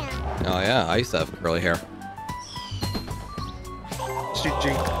 Oh yeah, I used to have curly hair.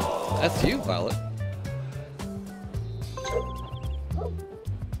 GG. That's you, Violet.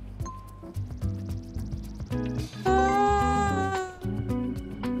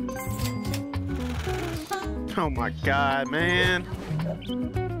 Oh my god, man.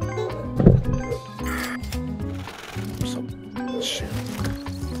 Shit.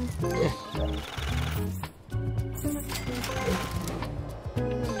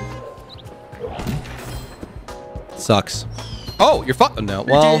 Sucks. Oh, you're fucking no.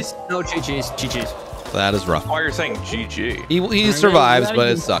 Well, No GG's. that is rough. Why are you saying GG? He survives, but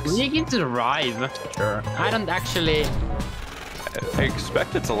it sucks. You can survive. Sure. I don't actually. I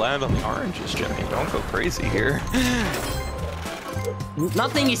expect it to land on the oranges, Jimmy. Don't go crazy here.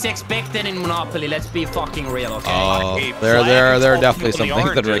 Nothing is expected in Monopoly. Let's be fucking real, okay? Oh, Hey, there flag are is definitely on some the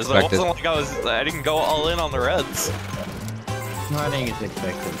things that are oranges. expected. It wasn't like I didn't go all in on the reds. Nothing is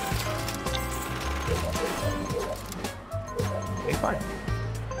expected. Okay, fine.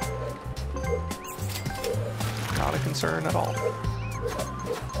 Not a concern at all.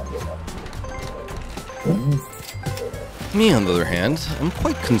 Me, on the other hand, I'm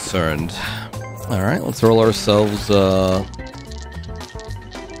quite concerned. All right, let's roll ourselves.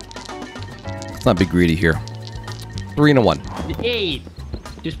 Let's not be greedy here. 3 and a 1. 8.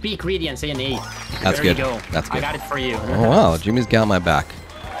 Just be greedy and say an 8. That's there good. You go. That's good. I got it for you. Oh wow, Jimmy's got my back.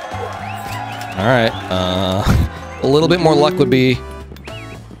 All right, a little bit more luck would be.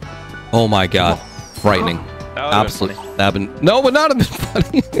 Oh my god, frightening. Absolutely. That been no, but not a bit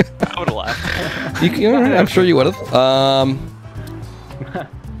funny. I would have laughed. I'm sure you would have.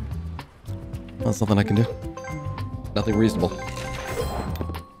 That's nothing I can do. Nothing reasonable.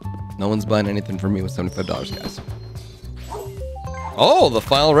 No one's buying anything from me with $75, guys. Oh, the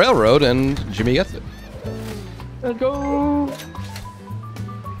final railroad, and Jimmy gets it. Let's go.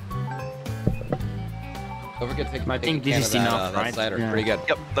 Don't forget to take. I think this is enough, that right? cider. Yeah. Pretty good.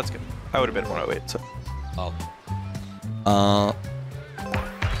 Yep, that's good. I would have been 108, so. Oh.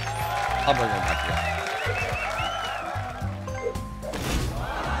 I'll bring him back here.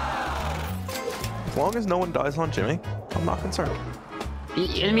 As long as no one dies on Jimmy, I'm not concerned.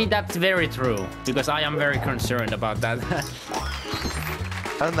 I mean, that's very true, because I am very concerned about that.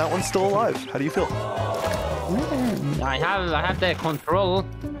 and that one's still alive. How do you feel? I have the control.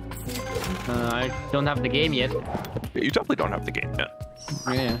 I don't have the game yet. You definitely don't have the game yet.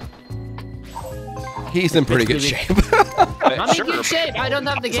 Yeah. He's in pretty good shape. I'm in good shape. I don't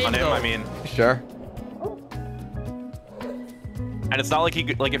have the game though. I mean, Sure. and it's not like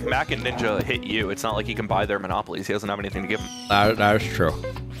he like if Mac and Ninja hit you, it's not like he can buy their monopolies. He doesn't have anything to give them. That is true.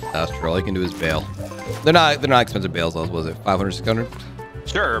 That's true. All he can do is bail. They're not expensive bails. What was it 500, 600?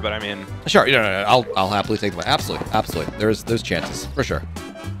 Sure, but I mean, Sure. No. I'll happily take them. Absolutely. There's chances for sure.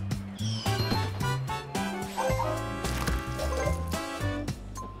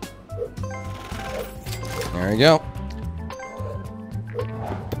 There you go.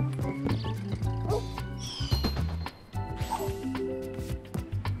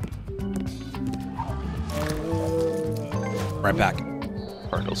 Right back.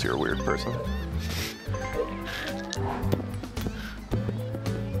 Cardinals, you're a weird person.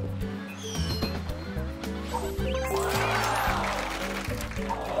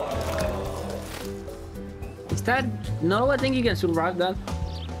 Is that? No, I think you can survive that.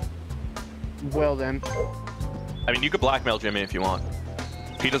 Well then. I mean, you could blackmail Jimmy if you want.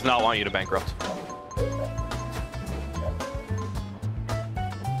 He does not want you to bankrupt.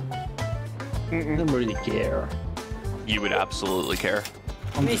 I don't really care. You would absolutely care.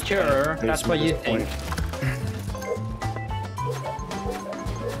 Me sure. That's what you think.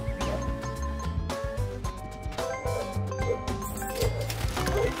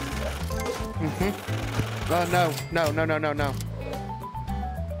 No.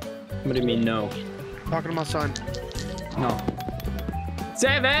 What do you mean no? Talking to my son. No.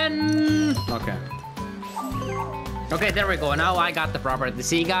 7. Okay. Okay, there we go. Now I got the property.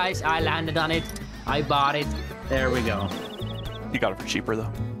 See, guys, I landed on it. I bought it. There we go. You got it for cheaper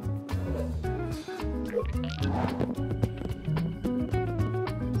though.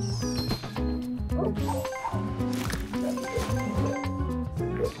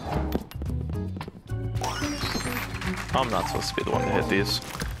 I'm not supposed to be the one to hit these.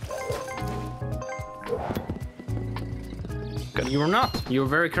 Good. You were not. You were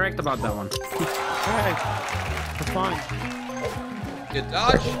very correct about that one. Hey, that's fine. Good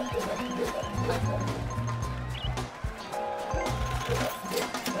dodge.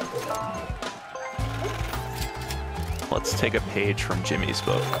 Let's take a page from Jimmy's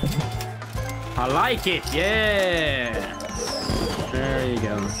book. I like it. Yeah. There you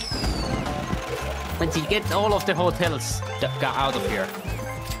go. But you get all of the hotels got out of here.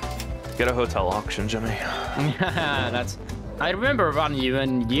 Get a hotel auction, Jimmy. That's. I remember on you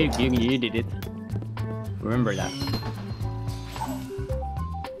and you did it. Remember that.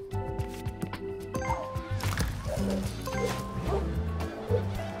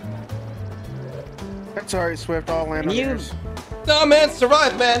 That's alright, Swift. I'll land on You- yours. No, man,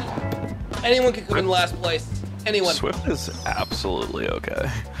 survive, man. Anyone can come in last place. Anyone. Swift is absolutely okay.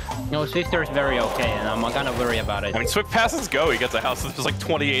 No, Swiftor is very okay, and I'm not gonna worry about it. I mean, Swift passes go. He gets a house that's just like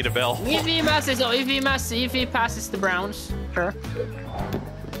 28 available. If he passes the Browns, sure.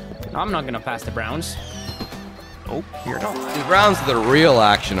 I'm not gonna pass the Browns. Oh, you're not. These rounds are the real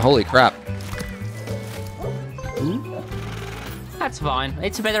action. Holy crap. That's fine.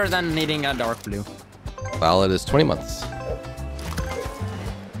 It's better than needing a dark blue. Valid is 20 months.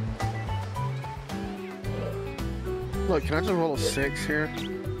 Look, can I just roll a 6 here?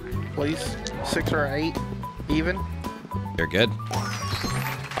 Please? 6 or 8? Even? You're good.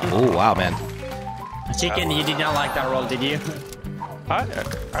 Oh, wow, man. Chicken, you did not like that roll, did you? I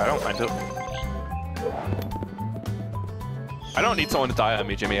don't mind it. I don't need someone to die on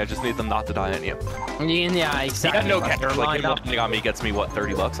me, Jimmy. I just need them not to die on you. Yeah, He exactly. got no cash. They're Like, lined him up. landing on me gets me, what,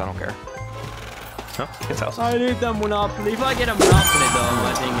 $30? I don't care. No, gets house. I need that Monopoly. If I get a Monopoly, though,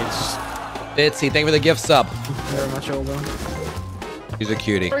 I think it's Bitsy, thank you for the gift sub. very much over. He's a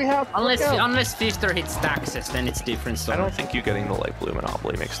cutie. Unless Swiftor hits taxes, then it's different I story. don't think you getting the light blue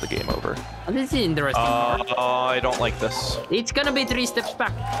monopoly makes the game over. This is interesting. part. I don't like this. It's gonna be 3 steps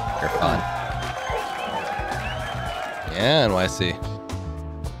back. You're fun. Yeah, NYC.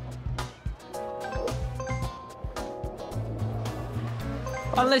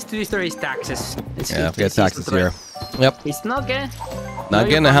 Unless Swiftor hits taxes. Yeah, if we get taxes here. Yep. It's not good. Not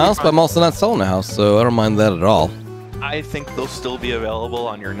getting a house, but I'm also not selling a house, so I don't mind that at all. I think they'll still be available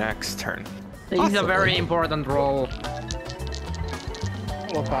on your next turn. It's a very important role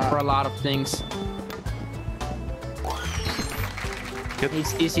for a lot of things. Good.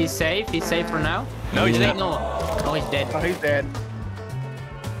 Is he safe? He's safe for now? No, he's dead. No. Oh, he's dead. Oh, he's dead.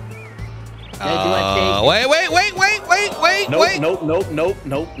 Wait. Nope.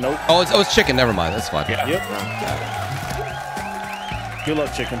 Oh, it's chicken. Never mind. That's fine. Yeah. Yep. Good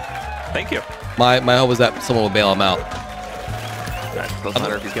luck, chicken. Thank you. My hope was that someone would bail him out. That doesn't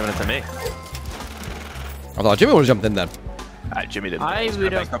matter if he's giving it to me. I thought Jimmy would have jumped in then. Jimmy didn't. I He's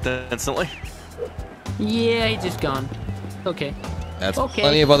would gonna have. bankrupt instantly. Yeah, he just gone. Okay. That's Okay.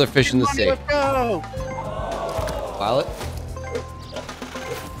 plenty of other fish in the sea. Let's go. Violet,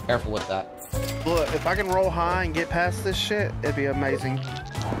 careful with that. Look, if I can roll high and get past this shit, it'd be amazing.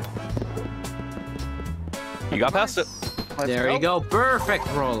 You got past it. There you go. Perfect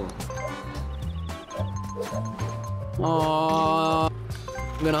roll. Oh,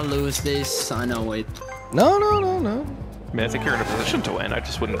 I'm gonna lose this. I know it. No. I mean, I think you're in a position to win. I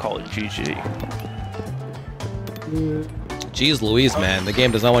just wouldn't call it GG. Jeez Louise, man. The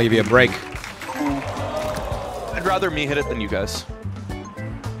game does not want to give you a break. I'd rather me hit it than you guys.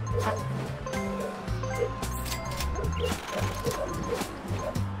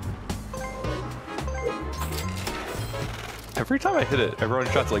 Every time I hit it, everyone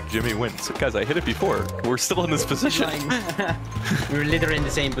shots like Jimmy wins. Guys, I hit it before. We're still in this position. We're literally in the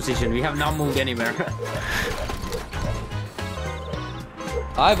same position. We have not moved anywhere.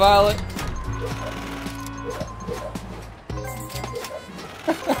 Hi, Violet.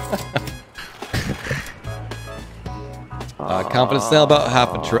 Confidence now about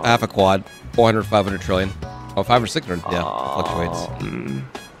half a quad, 400, 500 trillion. Oh, 500, 600, yeah, fluctuates.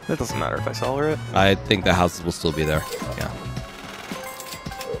 It doesn't matter if I sell it. I think the houses will still be there. Yeah.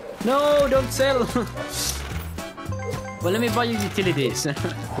 No, don't sell. Well, let me buy you utilities.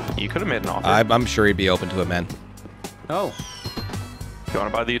 You could have made an offer. I'm sure he'd be open to it, man. Oh, You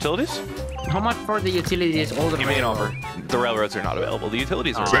want to buy the utilities? how much for the utilities? All the Give me an railroad? offer. The railroads are not available. The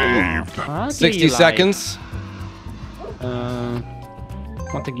utilities are available. How do 60 you like- seconds.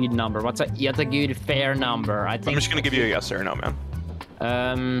 What's a good number? What's a good fair number? I I'm think. just going to give you a yes or no,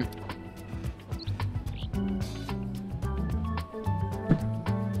 man.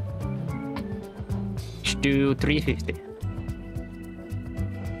 Should do 350.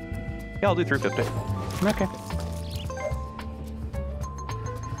 Yeah, I'll do 350. Okay.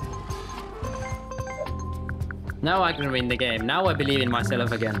 Now I can win the game. Now I believe in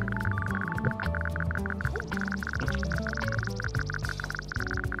myself again.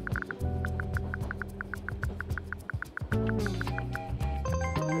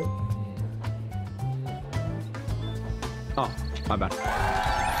 Oh, my bad.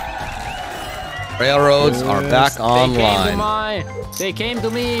 Railroads are back online. They came to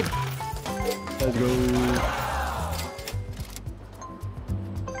me. Let's go.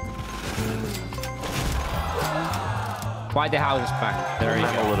 Why the house is back? There you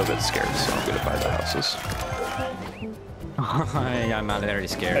I'm go. a little bit scared, so I'm going to buy the houses. I'm not very Hey,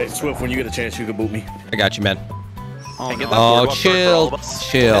 scared. Swift, when you get a chance, you can boot me. I got you, man. Oh, And no. get that Oh, boardwalk card for all of us.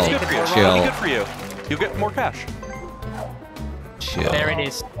 chill, That's good for you. That'll be chill. good for you. You'll get more cash. Chill. There it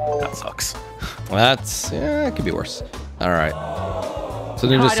is. That sucks. That's, yeah, it could be worse. All right. So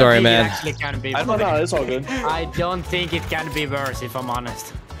I Ninja, don't sorry, think man. It actually can be. I No, no, it's all good. I don't think it can be worse, if I'm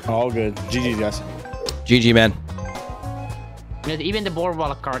honest. All good. GG, guys. GG, man. Because even the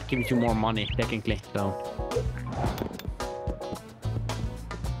boardwalk card gives you more money, technically. So.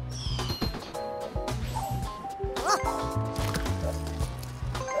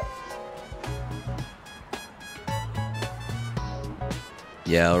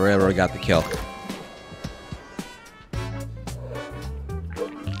 Yeah, Railroad got the kill.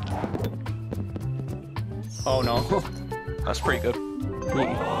 Oh no. That's pretty good.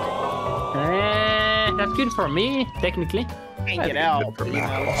 That's good for me, technically. Can't get out. for You me,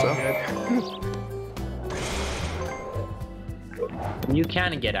 know, it's all good. You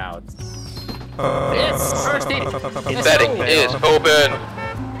can get out. Yes, first hit. Let's Betting go. is open.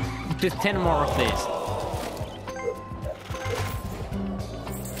 Just 10 more of these.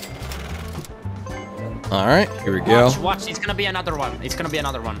 All right, here we go. Watch, it's gonna be another one. It's gonna be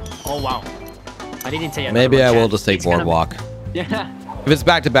another one. Oh wow. I didn't say another Maybe one, I will chat. just take It's gonna be- Boardwalk. Yeah. If it's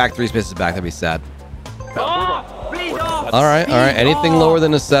back to back, 3 spaces back, that'd be sad. Oh, please off. All right. Anything Oh. lower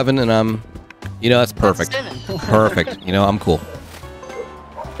than a 7, and you know, that's perfect. That's 7. Perfect. You know, I'm cool.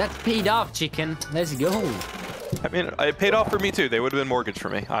 That's paid off, chicken. Let's go. I mean, it paid off for me too. They would have been mortgaged for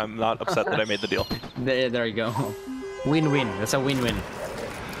me. I'm not upset that I made the deal. There you go. Win-win. That's a win-win.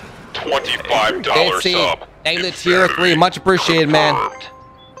 $25 sub. Daily tier 3, much appreciated, man.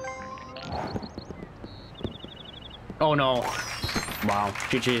 Oh no. Wow.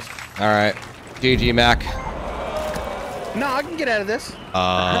 GG's. All right, GG Mac. No, I can get out of this.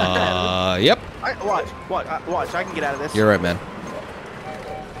 Yep. Watch. I can get out of this. You're right, man.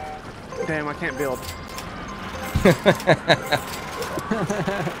 Damn, I can't build.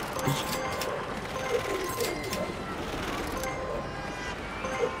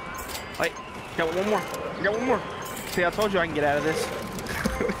 Got one more. I got one more. See, I told you I can get out of this.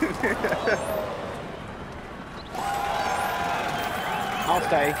 I'll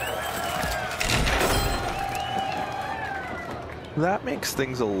stay. That makes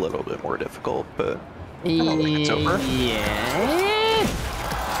things a little bit more difficult, but I don't think it's over. Yeah.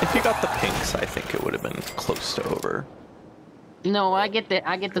 If you got the pinks, I think it would have been close to over. No, I get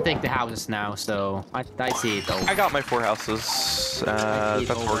to take the houses now, so I see it over. I got my 4 houses.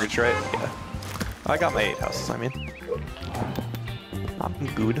 That's mortgage, right? Yeah. I got my 8 houses, I mean. I'm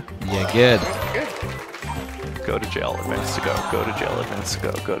good. Yeah, good. Go to jail, advance to go. Go to jail, advance to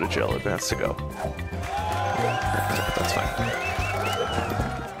go. Go to jail, advance to go. That's fine.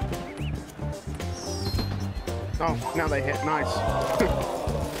 Oh, now they hit. Nice.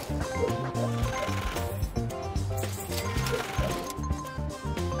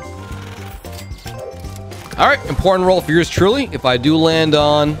 All right, important roll for yours truly. If I do land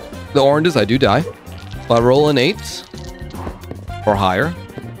on the oranges, I do die. If I roll an 8 or higher.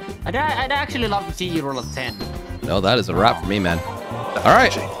 I'd actually love to see you roll a 10. No, that is a wrap for me, man. All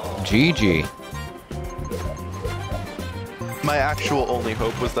right, GG. My actual only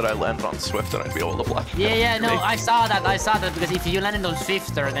hope was that I landed on Swift and I'd be able to block. Yeah, no, I saw that because if you landed on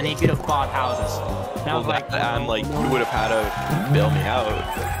Swiftor, then he could have bought houses. And I was like, and like you would have had to bail me out.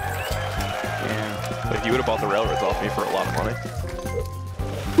 yeah. Like you would have bought the railroads off me for a lot of money.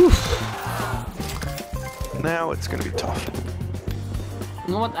 Now it's gonna be tough.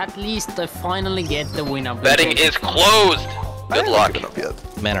 You know what? At least I finally get the win up. Betting is closed. Good luck. Up yet.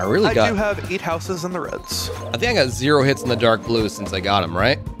 Man, I really I got... do have 8 houses in the reds. I think I got 0 hits in the dark blue since I got him,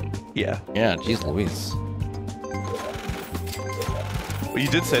 right? Yeah. Yeah, jeez Louise. Well, you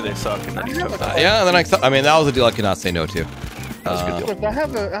did say they suck, and then you took that. Yeah, and then I mean, that was a deal I could not say no to. That was a good deal. Look, I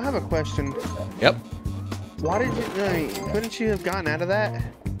have a question. Yep. Why did you? Couldn't you have gotten out of that?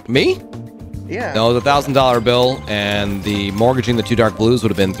 Me? Yeah. No, it was a $1,000 bill, and the mortgaging the 2 dark blues would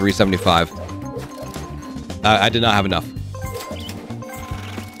have been $375. I did not have enough.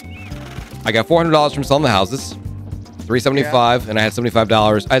 I got $400 from selling the houses, $375, and I had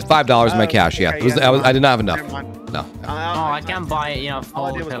 $75. I had $5 in my cash. Yeah, okay, it was, I did not have enough. Never mind. No. Oh, I can't buy, you know, All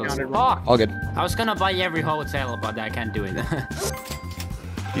I did was hotels. count it wrong. Fuck! All good. I was gonna buy every hotel, but I can't do it.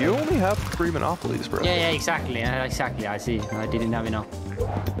 You only have 3 monopolies, bro. Yeah, exactly. Exactly. I see. I didn't have enough.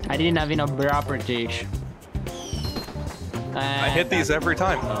 I didn't have enough properties. I hit these every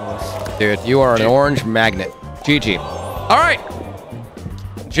time. Dude, you are an orange magnet. GG. All right.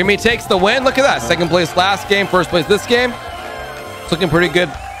 Jimmy takes the win. Look at that. Second place last game. First place this game. It's looking pretty good.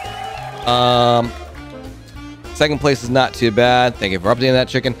 Second place is not too bad. Thank you for updating that,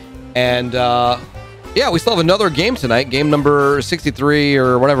 chicken. And yeah, we still have another game tonight. Game number 63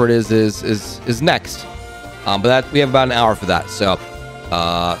 or whatever it is next. But that we have about an hour for that. So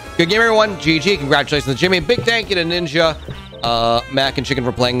good game, everyone. GG. Congratulations to Jimmy. Big thank you to Ninja, Mac, and Chicken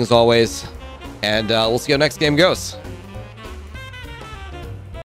for playing as always. And we'll see how next game goes.